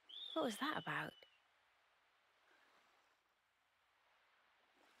now. What was that about?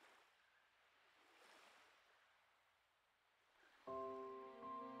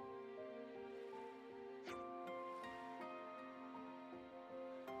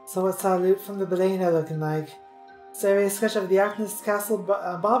 So what's our loot from the Belena looking like? Survey sketch of the Arcanist Castle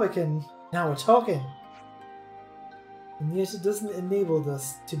Barbican. Now we're talking. And yet it doesn't enable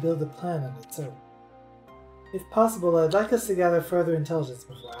us to build a plan on its own. If possible, I'd like us to gather further intelligence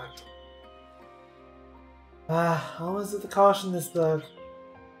before acting. Always with the caution this bug.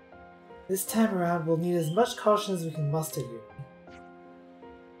 This time around, we'll need as much caution as we can muster here.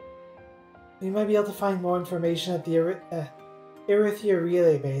 We might be able to find more information at the Erythia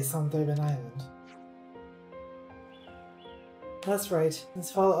Relay Base on Thurbin Island. That's right.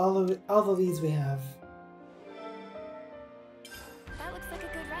 Let's follow all the leads we have. That looks like a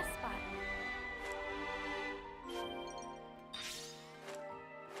good rest spot.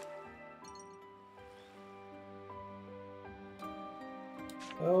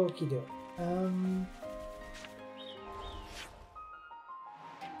 Okie doke.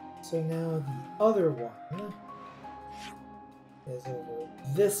 So now the other one is over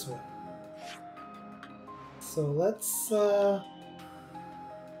this way. So let's I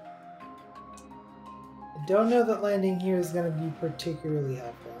don't know that landing here is going to be particularly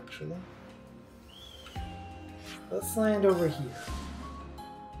helpful, actually. Let's land over here.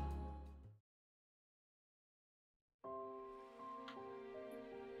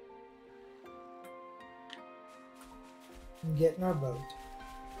 And get in our boat.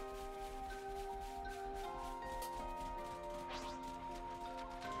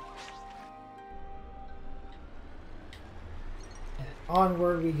 And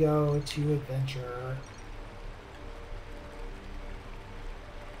onward we go to adventure.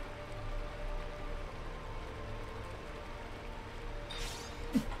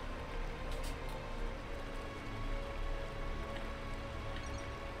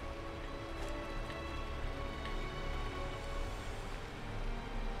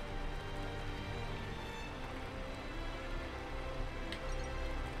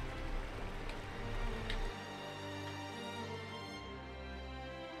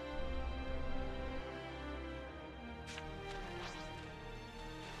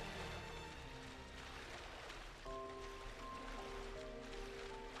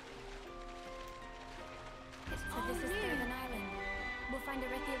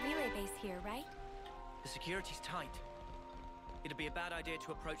 Here, right? The security's tight. It'd be a bad idea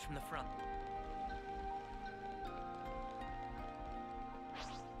to approach from the front.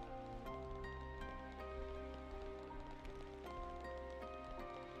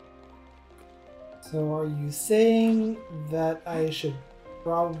 So are you saying that I should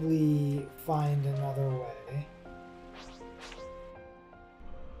probably find another way?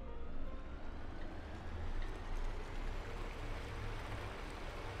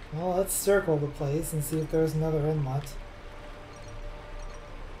 Well, let's circle the place and see if there's another inlet.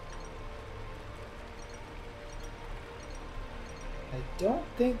 I don't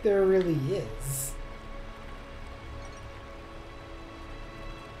think there really is.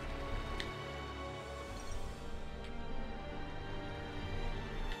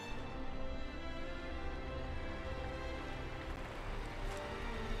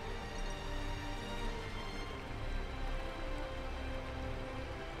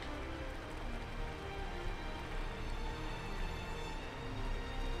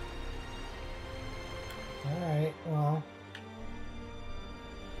 Alright, well.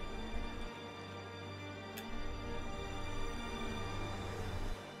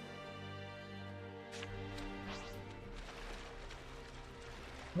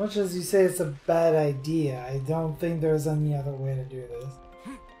 Much as you say it's a bad idea, I don't think there's any other way to do this.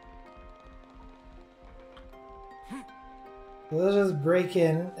 So let's just break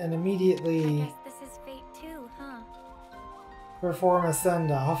in and immediately I guess this is fate too, huh? perform a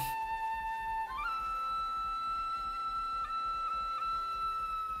send-off.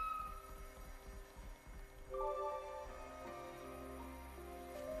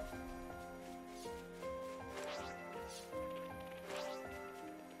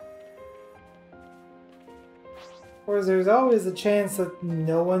 Of course, there's always a chance that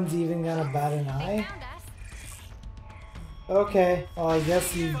no one's even gonna bat an eye. Okay, well I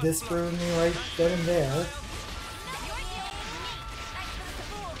guess you disproved me right then and there.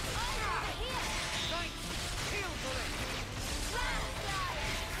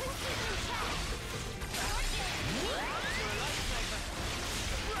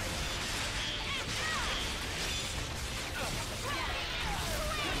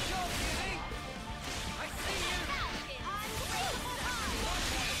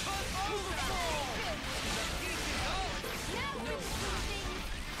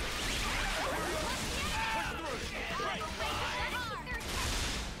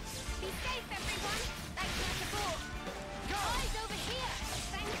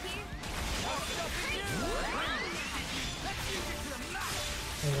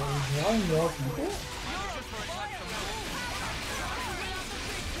 More people?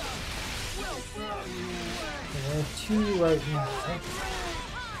 There are two right now.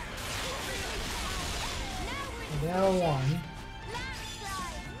 Now one.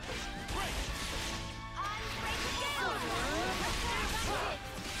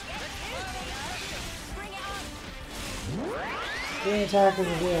 The attack is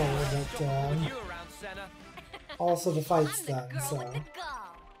available, but also the fight's done, so.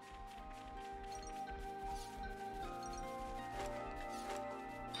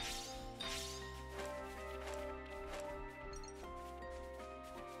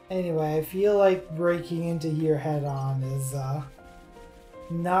 Anyway, I feel like breaking into here head-on is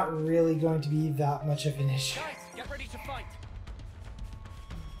not really going to be that much of an issue. Guys, get ready to fight.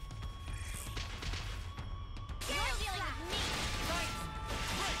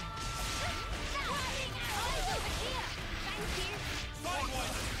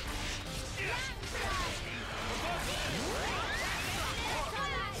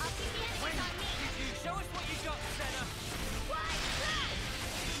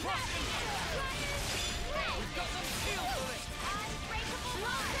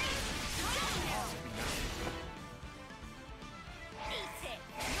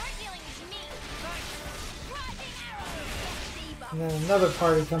 And then another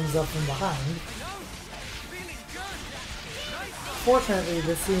party comes up from behind. Fortunately,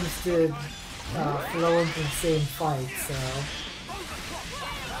 this seems to flow into the same fight, so...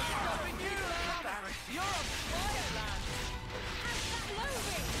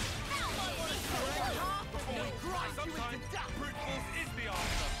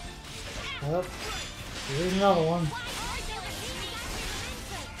 Oh, here's another one.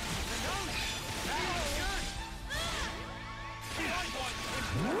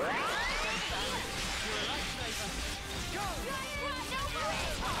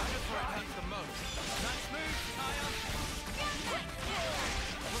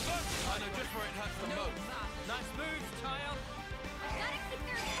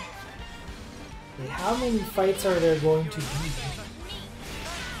 Okay, how many fights are there going to be?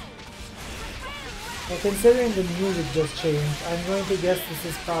 Well, considering the music just changed, I'm going to guess this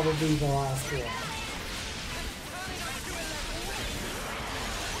is probably the last one.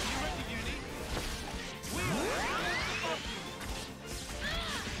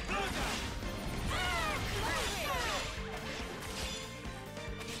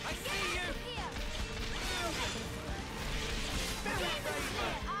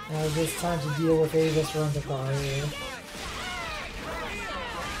 Now it's just time to deal with Avis Rent-A-Car here.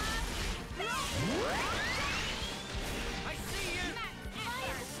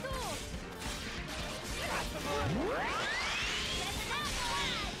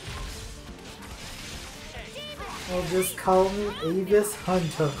 Well, just call me Avis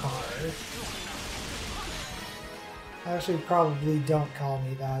Hunter-Car. Actually, probably don't call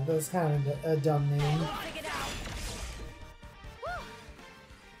me that. That's kind of a dumb name.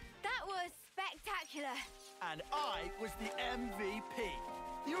 That was spectacular. And I was the MVP.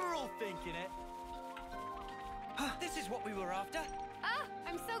 You were all thinking it. This is what we were after. Oh,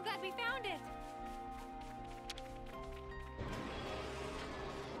 I'm so glad we found it.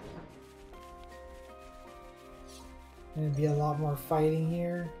 Gonna be a lot more fighting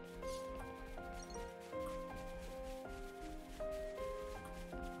here.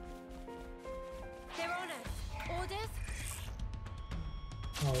 They're on us. Orders?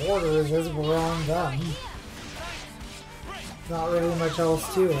 Well, order is visible around them. Not really much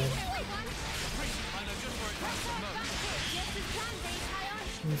else to it.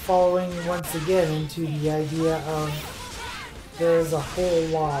 And following once again into the idea of there's a whole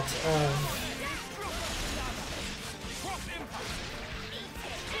lot of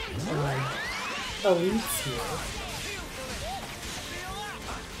elites here.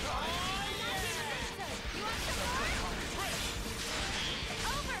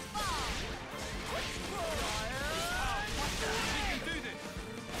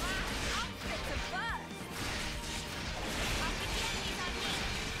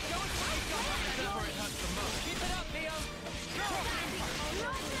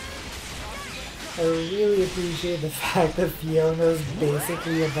 I really appreciate the fact that Fiona's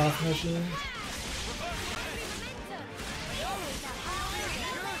basically a buff machine.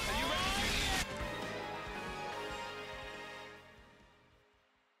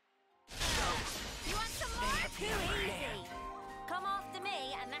 You want some more? Too easy. Come after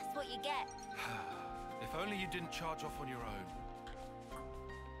me, and that's what you get. If only you didn't charge off on your own.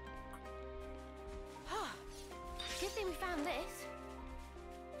 Good thing we found this.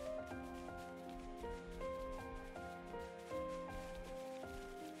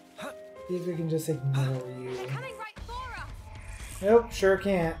 See if we can just ignore you. They're coming right for us. Nope, sure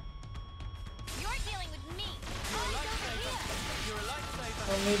can't. You're dealing with me.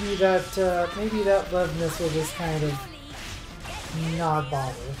 Well, maybe that Loveness will just kind of not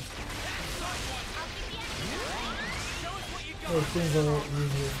bother. Make things a little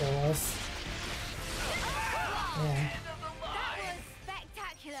easier for us. Yeah. That was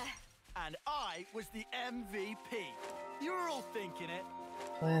spectacular. And I was the MVP. You were all thinking it.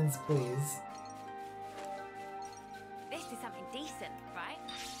 Plans, please. This is something decent, right?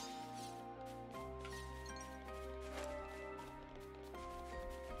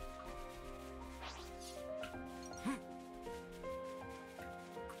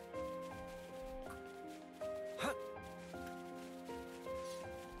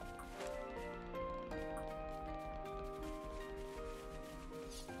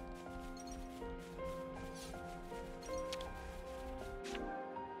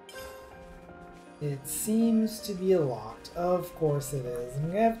 It seems to be locked. Of course it is. I'm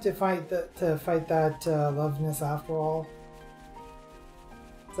gonna have to fight that Loveness after all.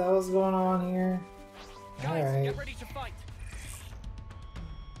 Is that what's going on here? Alright. Get ready to fight.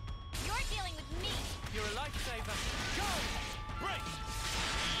 You're dealing with me. You're a lifesaver. Go! Break!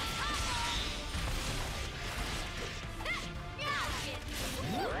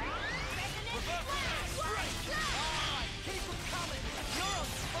 Keep them coming! You're on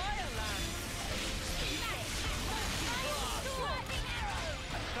fire, land!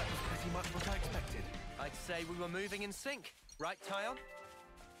 That was pretty much what I expected. I'd say we were moving in sync. Right, Triton?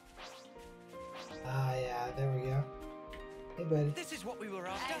 Ah, yeah, there we go. Hey, buddy. This is what we were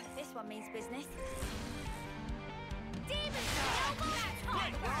after. This one means business.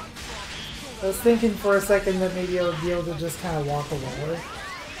 I was thinking for a second that maybe I would be able to just kind of walk away.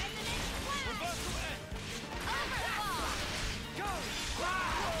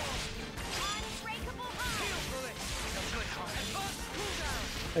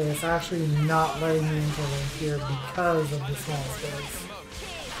 And it's actually not letting me into here because of the small space.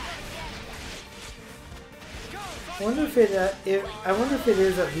 I wonder if it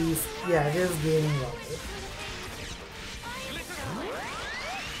is at least, yeah, it is gaining level.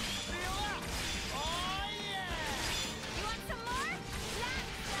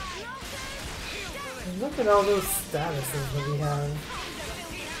 And look at all those statuses that we have.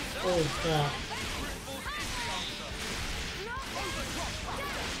 Holy crap.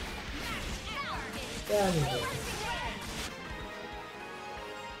 Anyway.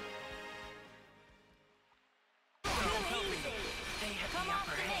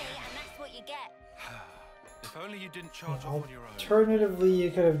 If only you didn't charge off on your own. Alternatively,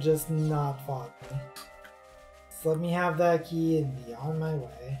 you could have just not fought me. Just let me have that key and be on my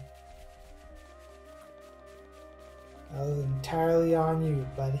way. That was entirely on you,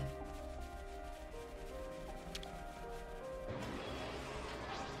 buddy.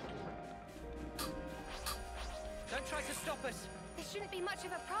 Don't try to stop us. This shouldn't be much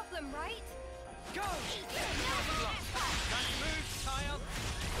of a problem, right? Go! Nice move, Triton.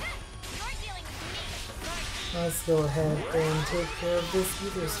 You're dealing with me. Let's go ahead and take care of this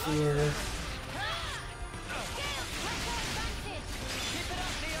ether sphere.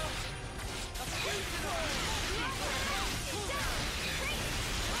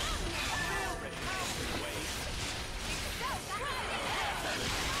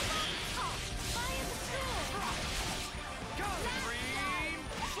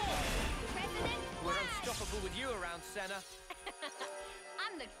 With you around, Senna.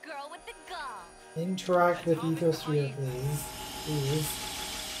 I'm the girl with the gall. Interact with Ethosphere, please. Please.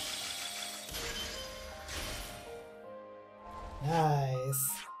 Nice.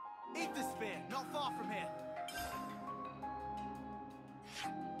 Ethosphere, not far from here.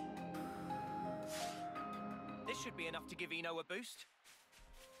 This should be enough to give Eno a boost.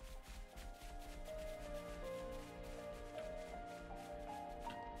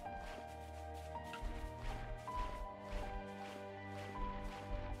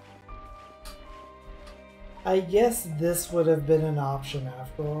 I guess this would have been an option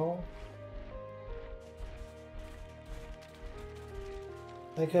after all.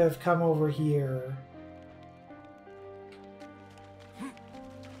 I could have come over here.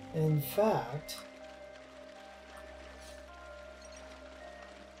 In fact...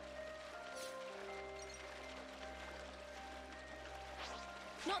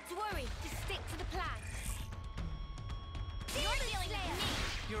 Not to worry, just stick to the plan. You're dealing with me.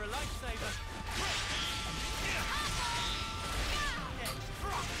 You're a lifesaver.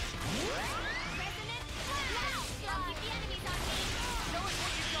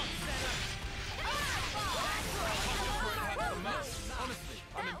 Honestly,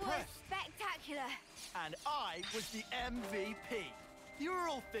 I'm impressed. Spectacular. And I was the MVP. You were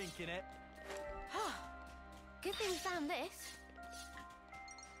all thinking it. Good thing we found this.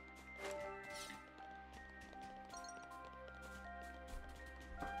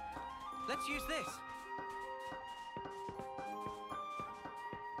 Let's use this.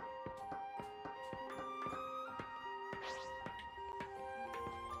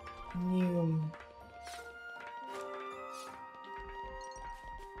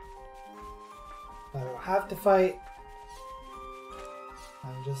 I don't have to fight.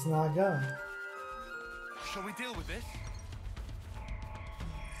 I'm just not going. Shall we deal with this?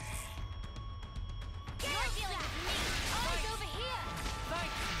 You're dealing with me. Oh, it's over here.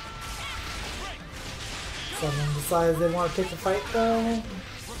 Someone decides they want to pick a fight though.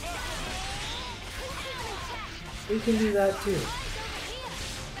 We can do that too.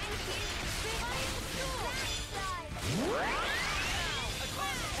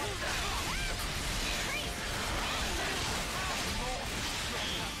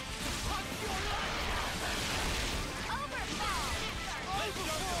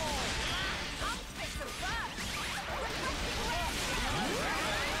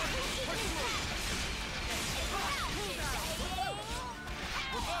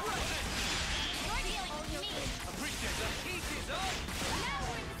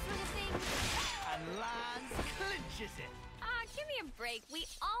 And lands clinches it. Ah, give me a break. We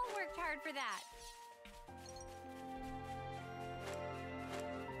all worked hard for that.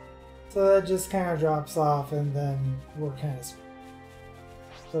 So that just kind of drops off, and then we're kind of screwed.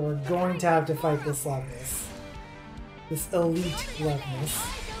 So we're going to have to fight this Loveness. This elite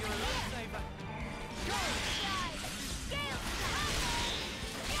Loveness.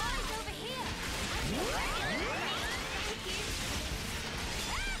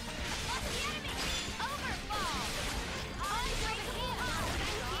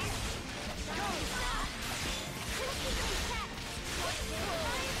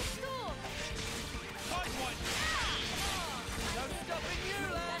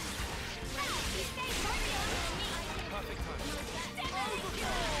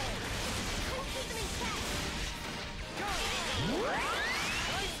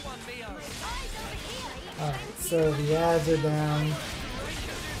 Alright, so the ads are down.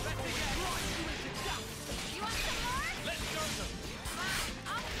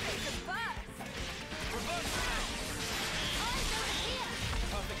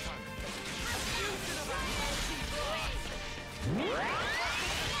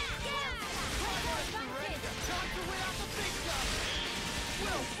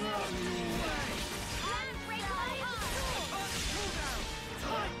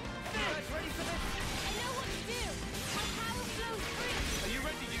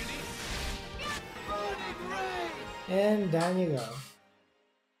 And down you go.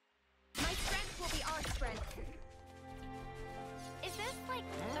 My strength will be our strength. Is this like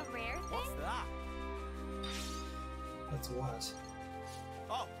a rare thing? What's that? That's what?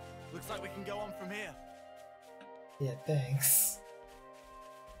 Oh, looks like we can go on from here. Yeah, thanks.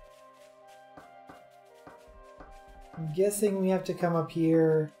 I'm guessing we have to come up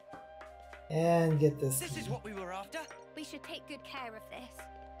here and get this This key. is what we were after. We should take good care of this.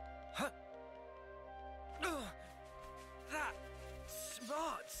 Huh. That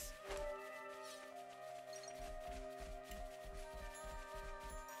smarts.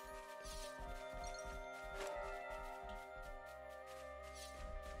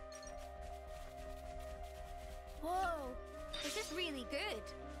 Whoa, this is really good.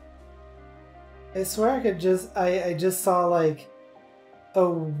 I swear I could just I just saw like a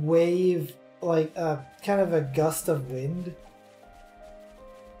wave, like a kind of a gust of wind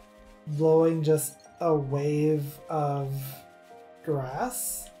blowing just a wave of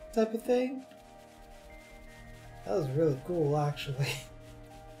grass type of thing. That was really cool, actually.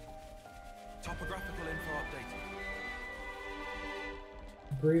 Topographical info updated.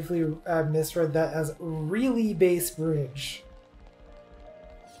 Briefly misread that as really base bridge.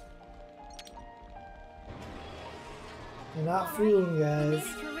 You're not fooling, We guys. made it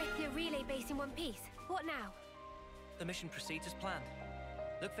to Arithia relay base in one piece. What now? The mission proceeds as planned.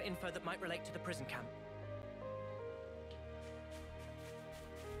 Look for info that might relate to the prison camp.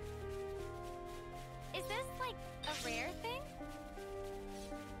 Is this like a rare thing?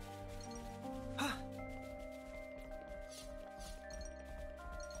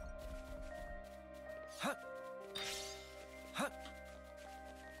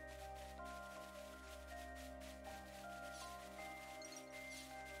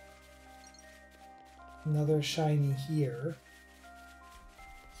 Another shiny here.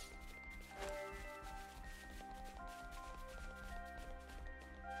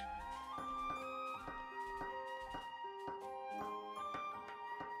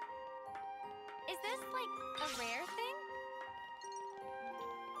 Is this like a rare thing?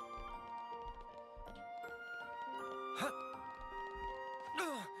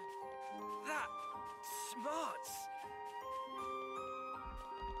 That smarts.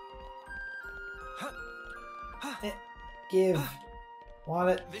 Give. Want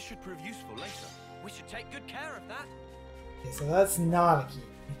it? This should prove useful later. We should take good care of that. Okay, so that's not a key.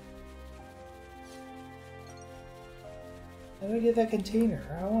 How do I get that container?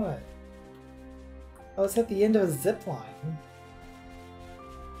 I want it. Oh, it's at the end of a zip line.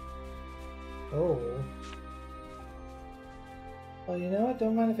 Oh. Well, you know what?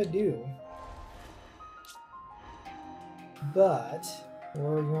 Don't mind if I do. But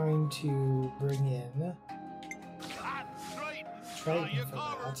we're going to bring in Triton for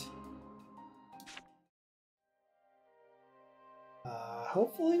that.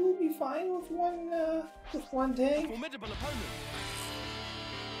 Hopefully we'll be fine with one tank. Formidable opponent.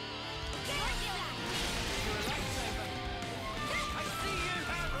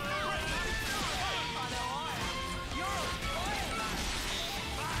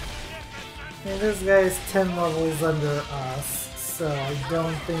 And this guy's 10 levels under us, so I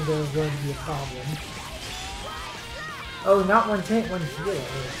don't think there's going to be a problem. Oh, not one tank, one healer.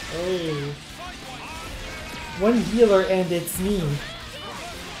 Oh. One healer and it's me.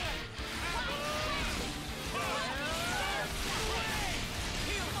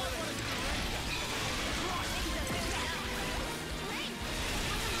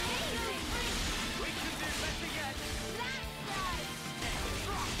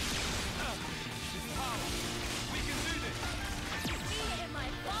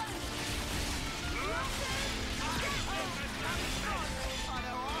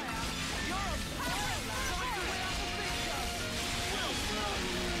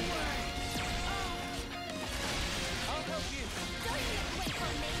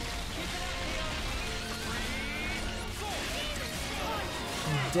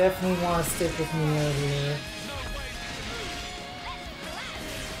 Definitely want to stick with me out here.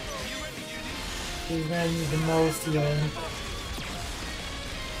 He's gonna need the most healing.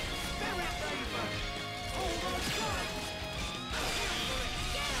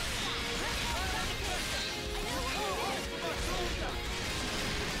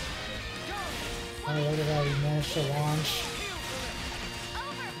 Oh, look at that, he managed to launch.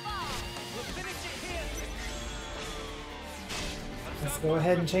 Let's go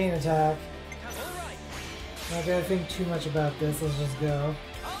ahead and chain attack. Not gonna think too much about this, let's just go.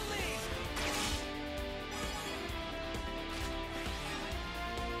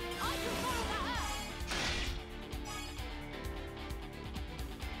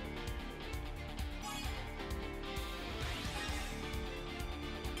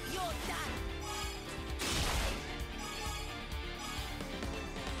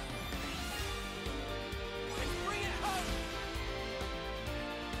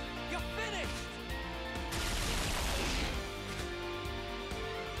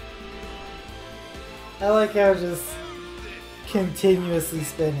 I like how just continuously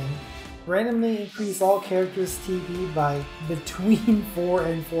spinning. Randomly increase all characters' TP by between 4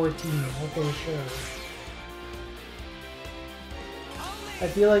 and 14. Okay, sure. I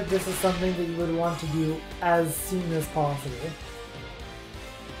feel like this is something that you would want to do as soon as possible.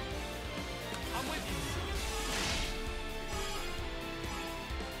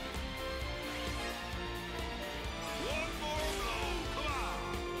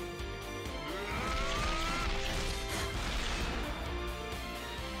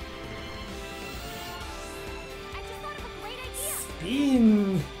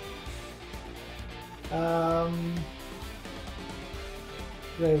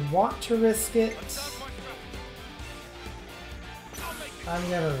 Do I want to risk it? I'm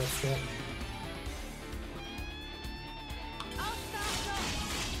gonna risk it.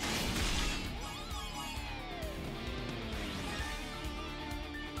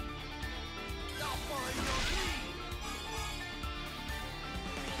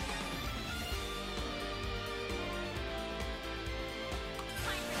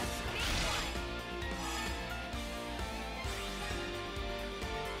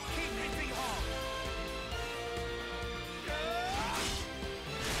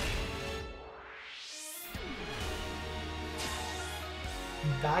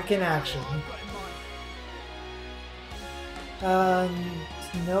 Back in action.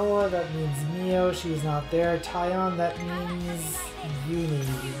 Noah, that means Mio, she's not there. Tyon, that means Uni,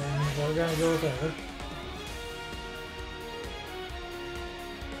 and we're gonna go with her.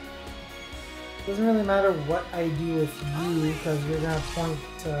 Doesn't really matter what I do with you, because you're gonna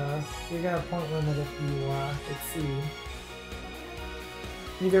point limit if you exceed.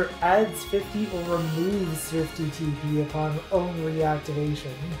 Either adds 50 or removes 50 TP upon own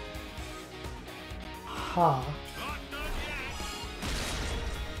reactivation. Ha.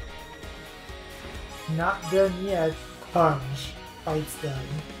 Not done yet. Punch. Fight's done.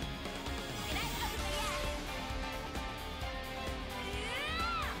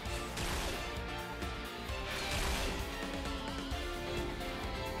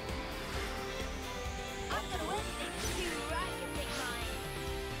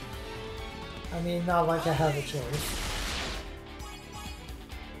 I mean, not like I have a choice.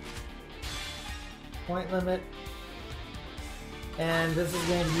 Point limit. And this is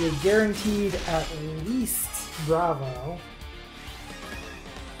going to be a guaranteed at least Bravo.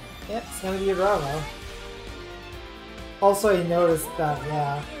 Yep, it's going to be a Bravo. Also, I noticed that,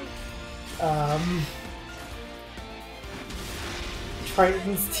 yeah.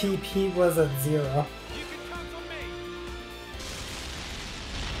 Triton's TP was at 0.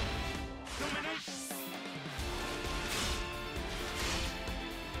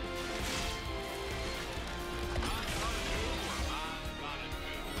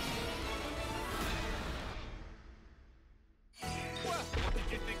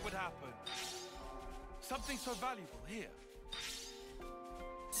 something so valuable here.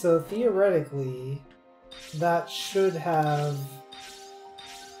 So theoretically, that should have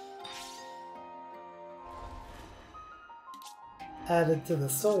added to the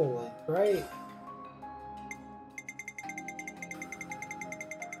soul link, right?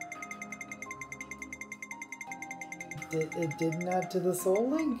 It didn't add to the soul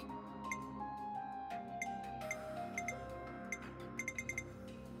link?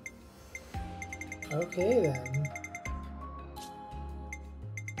 Okay then.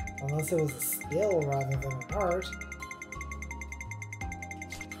 Unless it was a skill rather than an art.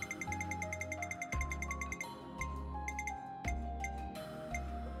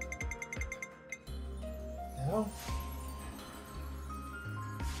 No?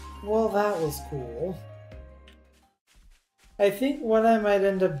 Well, that was cool. I think what I might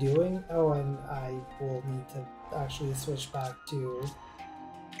end up doing... Oh, and I will need to actually switch back to...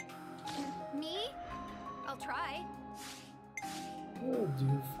 Me? I'll try. We'll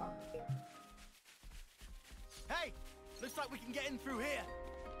do fine. Hey! Looks like we can get in through here.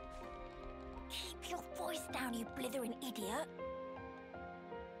 Keep your voice down, you blithering idiot.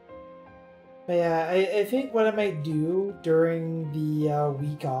 But yeah, I think what I might do during the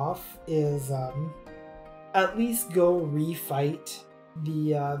week off is at least go refight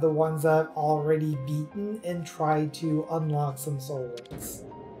the ones I've already beaten and try to unlock some soul links.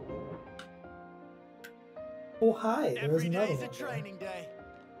 Oh hi, there's another one. Every day's a training day.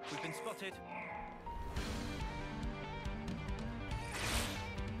 We've been spotted.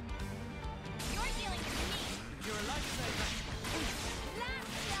 You're dealing with me. You're a lifesaver.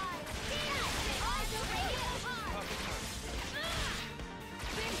 Last guy. Eyes over here.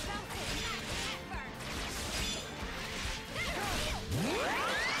 Big bounces.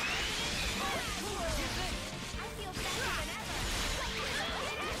 I feel better than ever.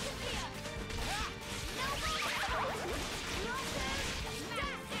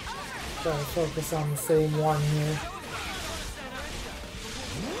 Try to focus on the same one here.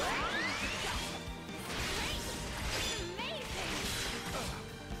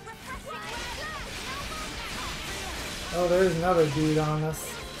 Oh, there's another dude on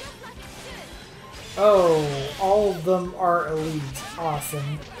us. Oh, all of them are elite.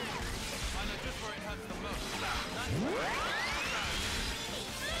 Awesome.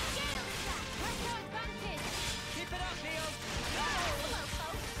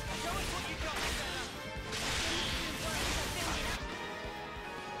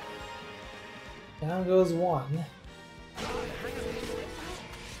 Down goes one.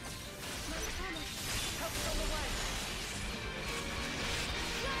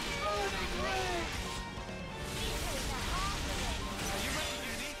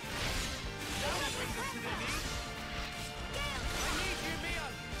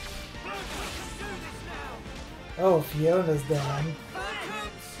 Oh, Fiona's down.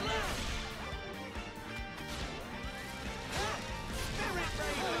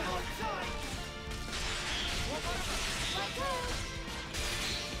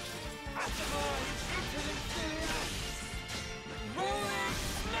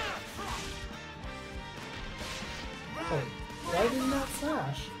 Why didn't that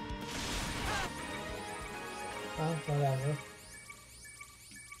smash? Oh, whatever.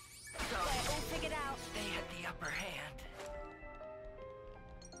 All figured out. They had the upper hand.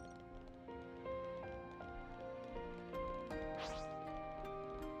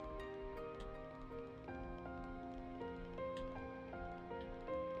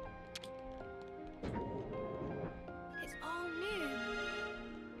 It's all new.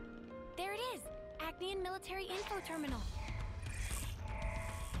 There it is. Acnean Military Info Terminal.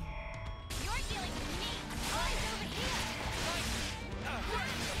 You're dealing with me. Eyes over here.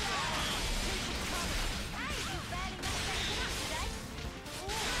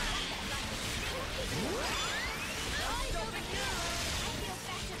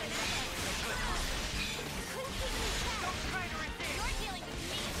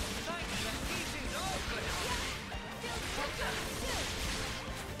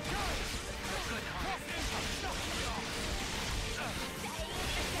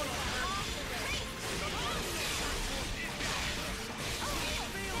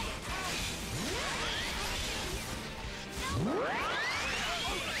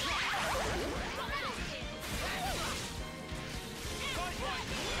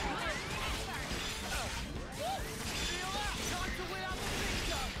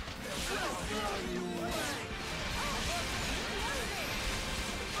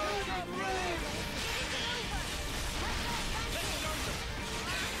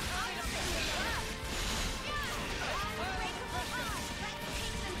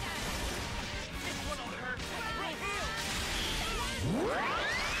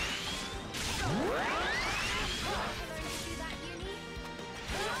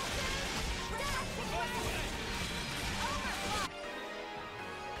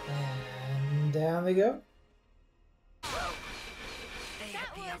 Down we go. Well, they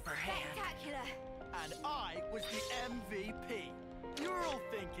had the upper hand. Spectacular. And I was the MVP. You're all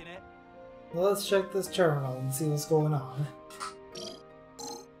thinking it. Well, let's check this terminal and see what's going on.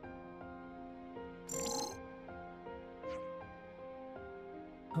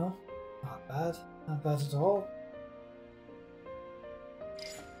 Oh, not bad. Not bad at all.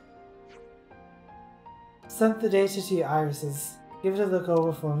 Sent the data to your irises. Give it a look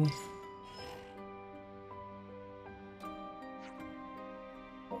over for me.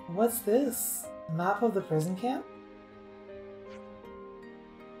 What's this? A map of the prison camp?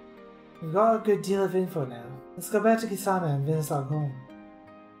 We've got a good deal of info now. Let's go back to Kisame and finish our home.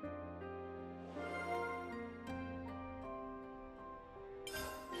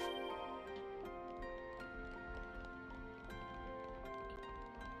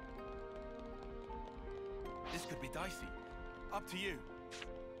 This could be dicey. Up to you.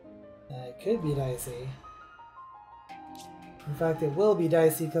 It could be dicey. In fact, it will be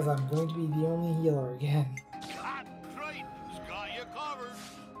dicey because I'm going to be the only healer again. That Triton's got you covered.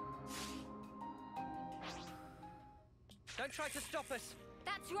 Don't try to stop us.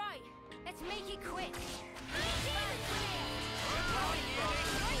 That's right. Let's make it quick.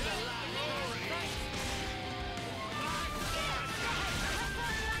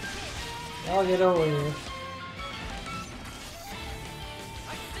 I'll get over here.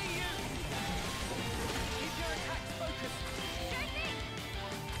 I see you. Keep your attacks focused.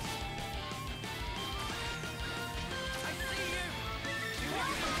 I see you.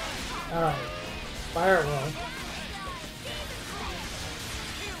 Alright. Fire it well.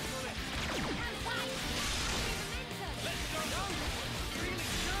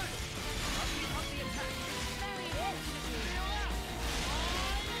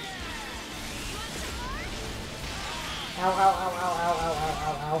 Ow, ow, ow, ow, ow, ow, ow,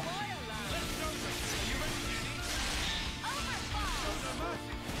 ow, ow.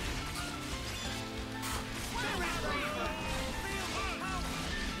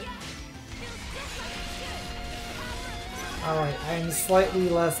 Alright, I am slightly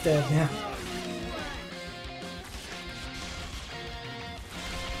less dead now.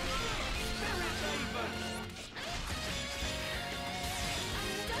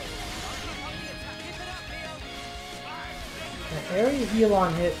 The area heal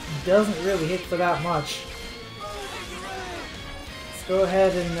on hit doesn't really hit for that much. Let's go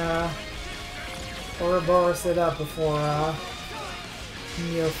ahead and Ouroboros it up before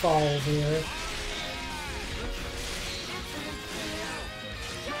Neo falls here.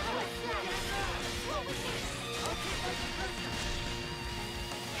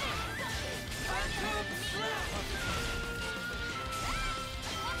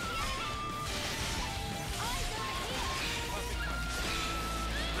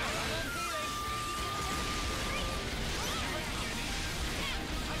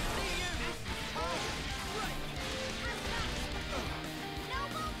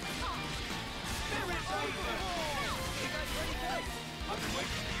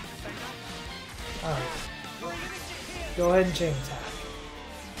 Alright. Go ahead and chain attack.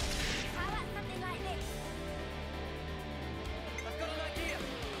 I've got an idea.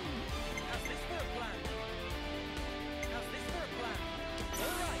 How's this for a plan? How's this for a plan?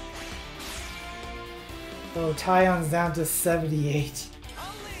 All right. Oh, Tyon's down to 78.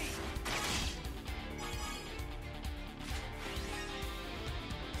 I'll lead.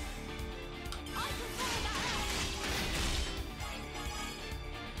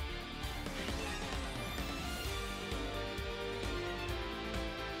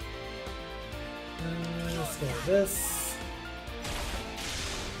 Let's go with this.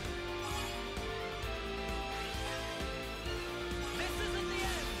 This isn't the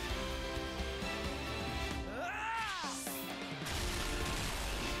end.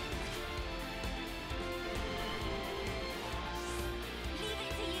 Leave it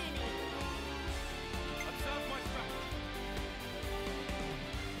to uni. Observe my strategy.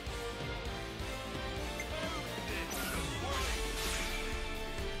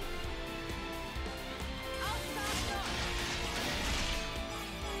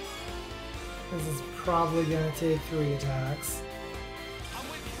 This is probably gonna take 3 attacks.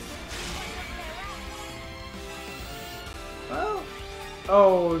 Well,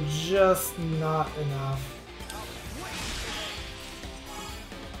 oh, just not enough.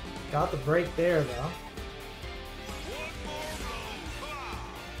 Got the break there, though.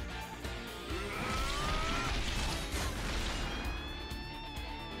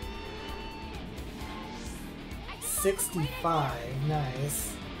 $65,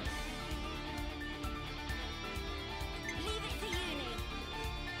 nice. Leave it to uni.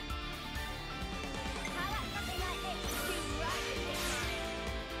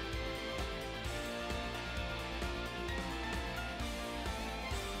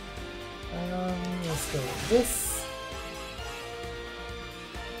 go with this.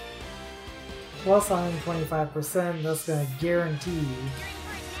 Plus 125%, that's going to guarantee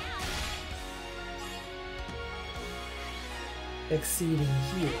exceeding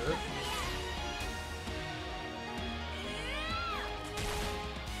here.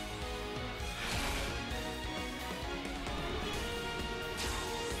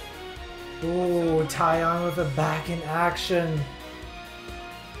 Ooh, Triton with a back in action.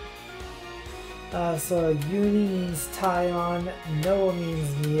 So Uni means Triton, Noah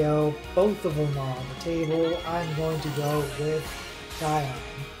means Neo. Both of them are on the table. I'm going to go with Triton.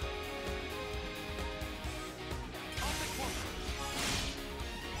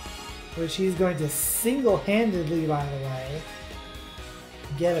 Which he's going to single-handedly, by the way,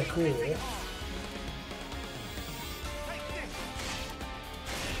 get a cool.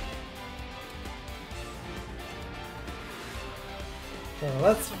 So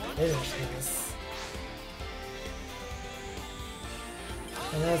let's finish this.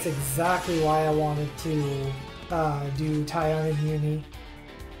 And that's exactly why I wanted to do Triton and Uni.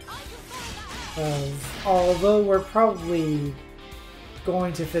 Because although we're probably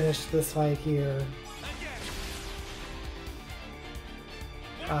going to finish this fight here,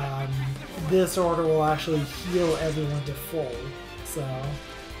 this order will actually heal everyone to full, so...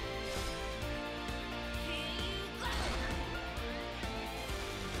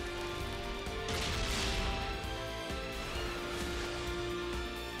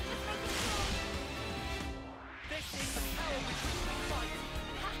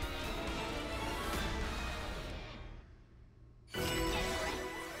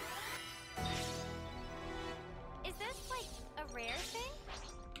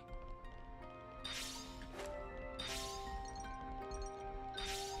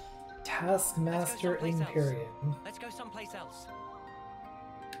 Taskmaster Imperium. Let's go someplace else.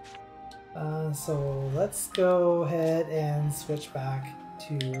 So let's go ahead and switch back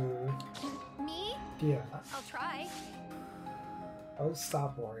to Me? Fiona. I'll try. Oh,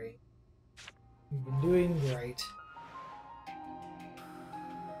 stop worrying. You've been doing great.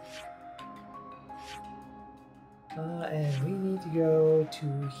 And we need to go to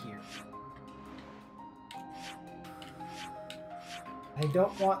here. I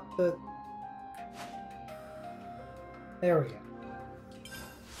don't want the... There we go.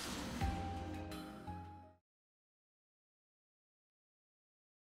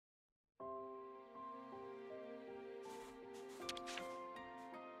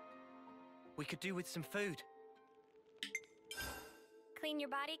 We could do with some food. Clean your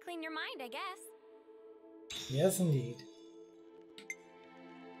body, clean your mind, I guess. Yes, indeed.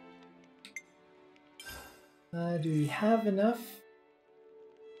 Do we have enough?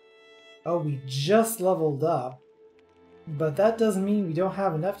 Oh, we just leveled up. But that doesn't mean we don't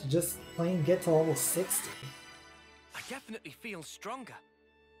have enough to just plain get to level 60. I definitely feel stronger.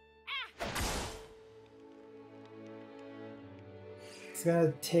 It's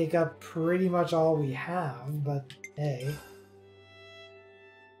gonna take up pretty much all we have, but hey.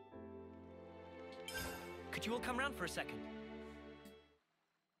 Could you all come round for a second?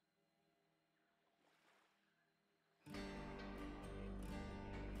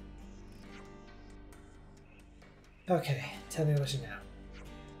 Okay, tell me what you know.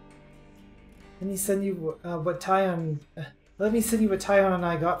 Let me send you what Triton. Let me send you what Triton and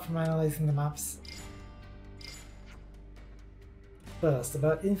I got from analyzing the maps. First,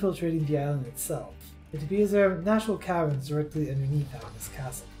 about infiltrating the island itself. It appears there are natural caverns directly underneath this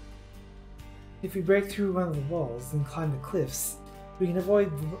castle. If we break through one of the walls and climb the cliffs, we can avoid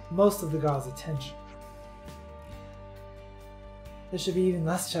most of the gods' attention. There should be even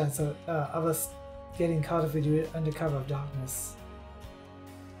less chance of us getting caught if we do it under cover of darkness.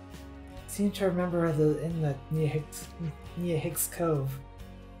 I seem to remember the inlet near Hicks Cove.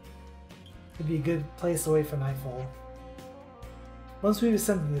 It'd be a good place to wait for nightfall. Once we've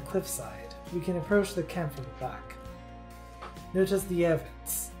ascended to the cliffside, we can approach the camp from the back. Notice the air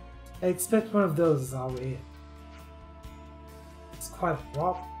vents. I expect one of those is our way in. It's quite a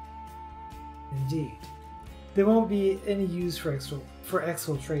drop. Indeed. There won't be any use for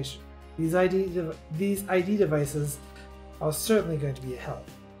exfiltration. These ID devices are certainly going to be a help.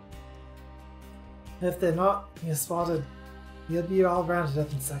 If they're not, you're spotted, you'll be all rounded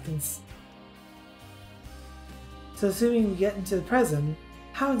up in seconds. So assuming we get into the present,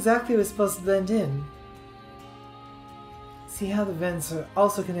 how exactly are we supposed to blend in? See how the vents are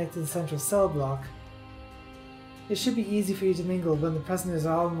also connected to the central cell block? It should be easy for you to mingle when the prisoners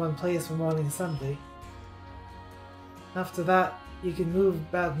are all in one place for morning assembly. After that, you can move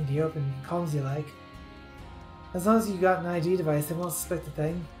about in the open, calm as you like. As long as you got an ID device, they won't suspect a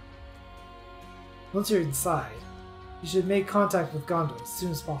thing. Once you're inside, you should make contact with Gondor as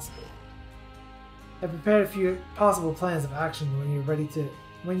soon as possible. I prepared a few possible plans of action when you're ready to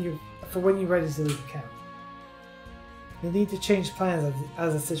leave the camp. You'll need to change plans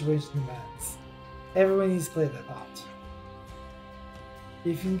as the situation demands. Everyone needs to play their part.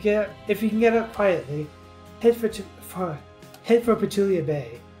 If you can get up quietly, head for Petulia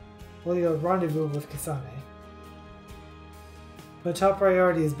Bay, where you'll rendezvous with Kasane. But top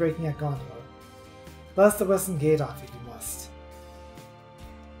priority is breaking at Gondor. Blast the western gate off if you must.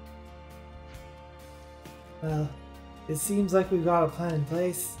 Well, it seems like we've got a plan in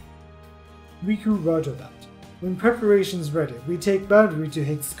place. Riku roger that. When preparation's ready, we take Boundary to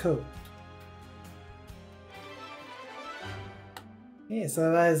Higgs Cove. Okay,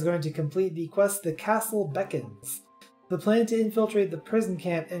 so that is going to complete the quest The Castle Beckons. The plan to infiltrate the prison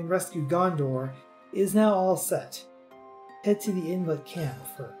camp and rescue Gondor is now all set. Head to the inlet camp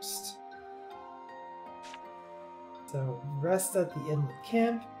first. So rest at the inlet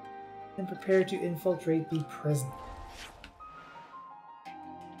camp and prepare to infiltrate the prison.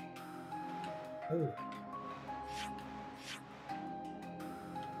 Oh.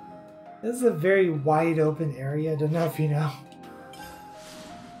 This is a very wide open area, I don't know if you know.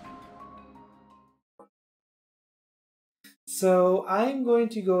 So I'm going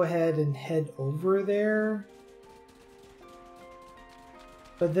to go ahead and head over there.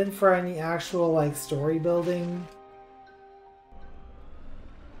 But then for any actual like story building,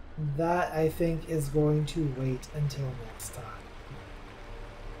 that I think is going to wait until next time.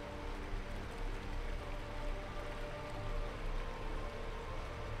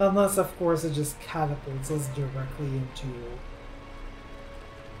 Unless, of course, it just catapults us directly into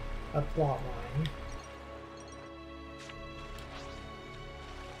a plot line.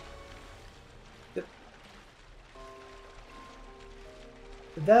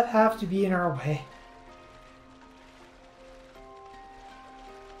 Did that have to be in our way?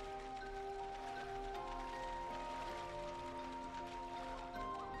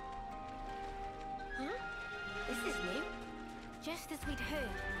 Huh? This is new. Just as we'd heard,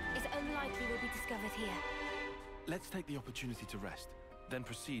 it's unlikely we'll be discovered here. Let's take the opportunity to rest, then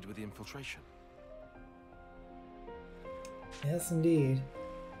proceed with the infiltration. Yes, indeed.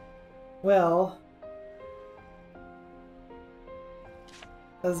 Well,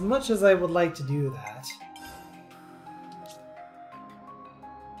 as much as I would like to do that,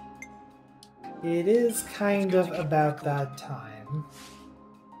 it is kind of about that time.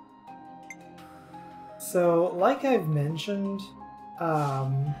 So, like I've mentioned,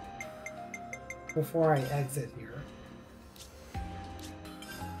 before I exit here.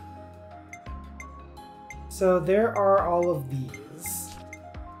 So there are all of these,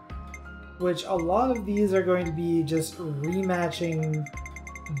 which a lot of these are going to be just rematching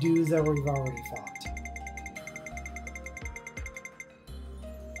dudes that we've already fought.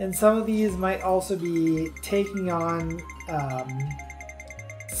 And some of these might also be taking on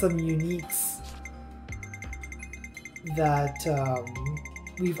some uniques that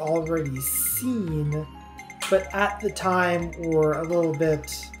we've already seen, but at the time were a little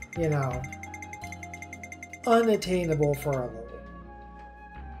bit, you know, unattainable for our level.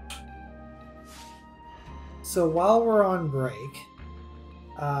 So while we're on break,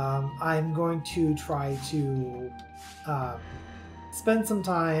 I'm going to try to spend some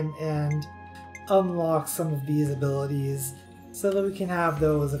time and unlock some of these abilities so that we can have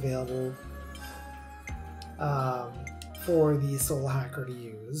those available for the Soul Hacker to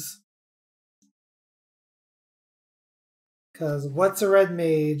use. Because what's a red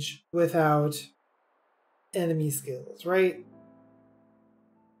mage without enemy skills, right?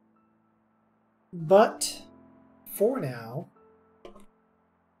 But for now,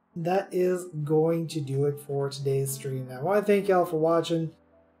 that is going to do it for today's stream. I want to thank y'all for watching.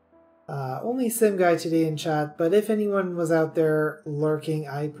 Only Sim Guy today in chat, but if anyone was out there lurking,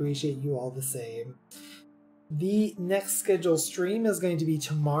 I appreciate you all the same. The next scheduled stream is going to be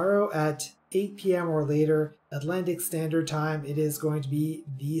tomorrow at 8 p.m. or later Atlantic Standard Time. It is going to be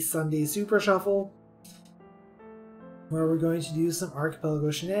the Sunday Super Shuffle, where we're going to do some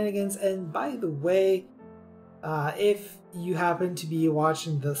Archipelago shenanigans. And by the way, if you happen to be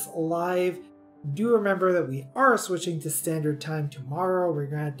watching this live, do remember that we are switching to Standard Time tomorrow. We're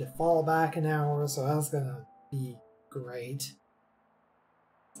going to have to fall back an hour, so that's going to be great.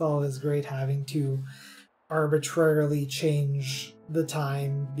 It's always great having to arbitrarily change the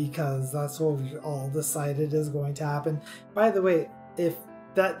time because that's what we all decided is going to happen. By the way, if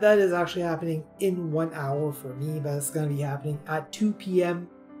that is actually happening in 1 hour for me, but it's going to be happening at 2 p.m.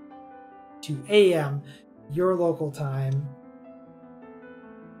 to a.m. your local time.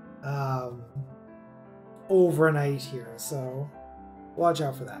 overnight here, so watch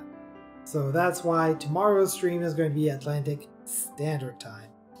out for that. So that's why tomorrow's stream is going to be Atlantic Standard Time.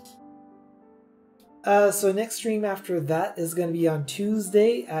 So next stream after that is going to be on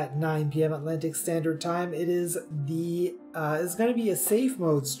Tuesday at 9 p.m. Atlantic Standard Time. It is it's going to be a safe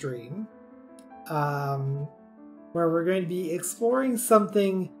mode stream, where we're going to be exploring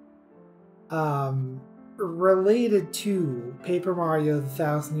something related to Paper Mario: The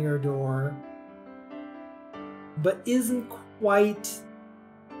Thousand Year Door, but isn't quite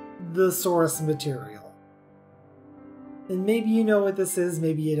the source material. And maybe you know what this is,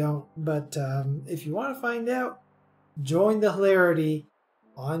 maybe you don't, but if you want to find out, join the hilarity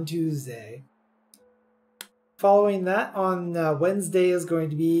on Tuesday. Following that, on Wednesday is going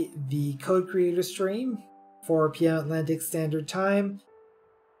to be the Code Creator stream, 4 p.m. Atlantic Standard Time.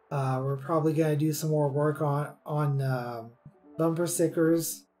 We're probably going to do some more work on bumper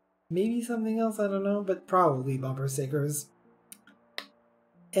stickers. Maybe something else, I don't know, but probably bumper stickers.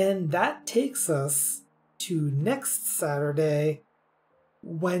 And that takes us to next Saturday,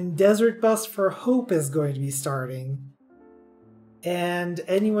 when Desert Bus for Hope is going to be starting. And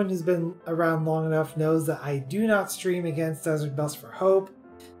anyone who's been around long enough knows that I do not stream against Desert Bus for Hope.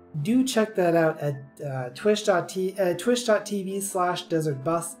 Do check that out at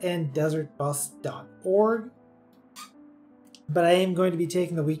twitch.tv/desertbus and desertbus.org. But I am going to be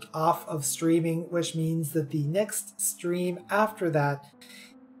taking the week off of streaming, which means that the next stream after that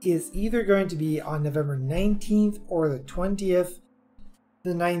is either going to be on November 19th or the 20th.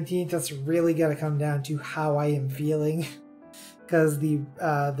 The 19th, that's really going to come down to how I am feeling, because the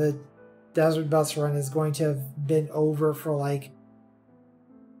Desert Bus run is going to have been over for like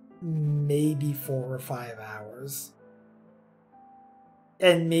maybe 4 or 5 hours.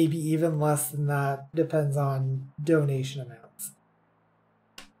 And maybe even less than that, depends on donation amounts.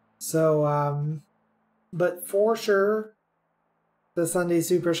 So, but for sure, the Sunday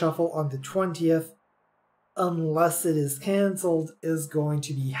Super Shuffle on the 20th, unless it is cancelled, is going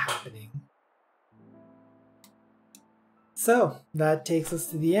to be happening. So, that takes us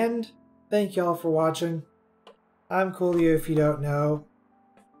to the end. Thank you all for watching. I'm Coolio if you don't know,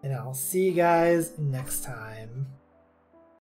 and I'll see you guys next time.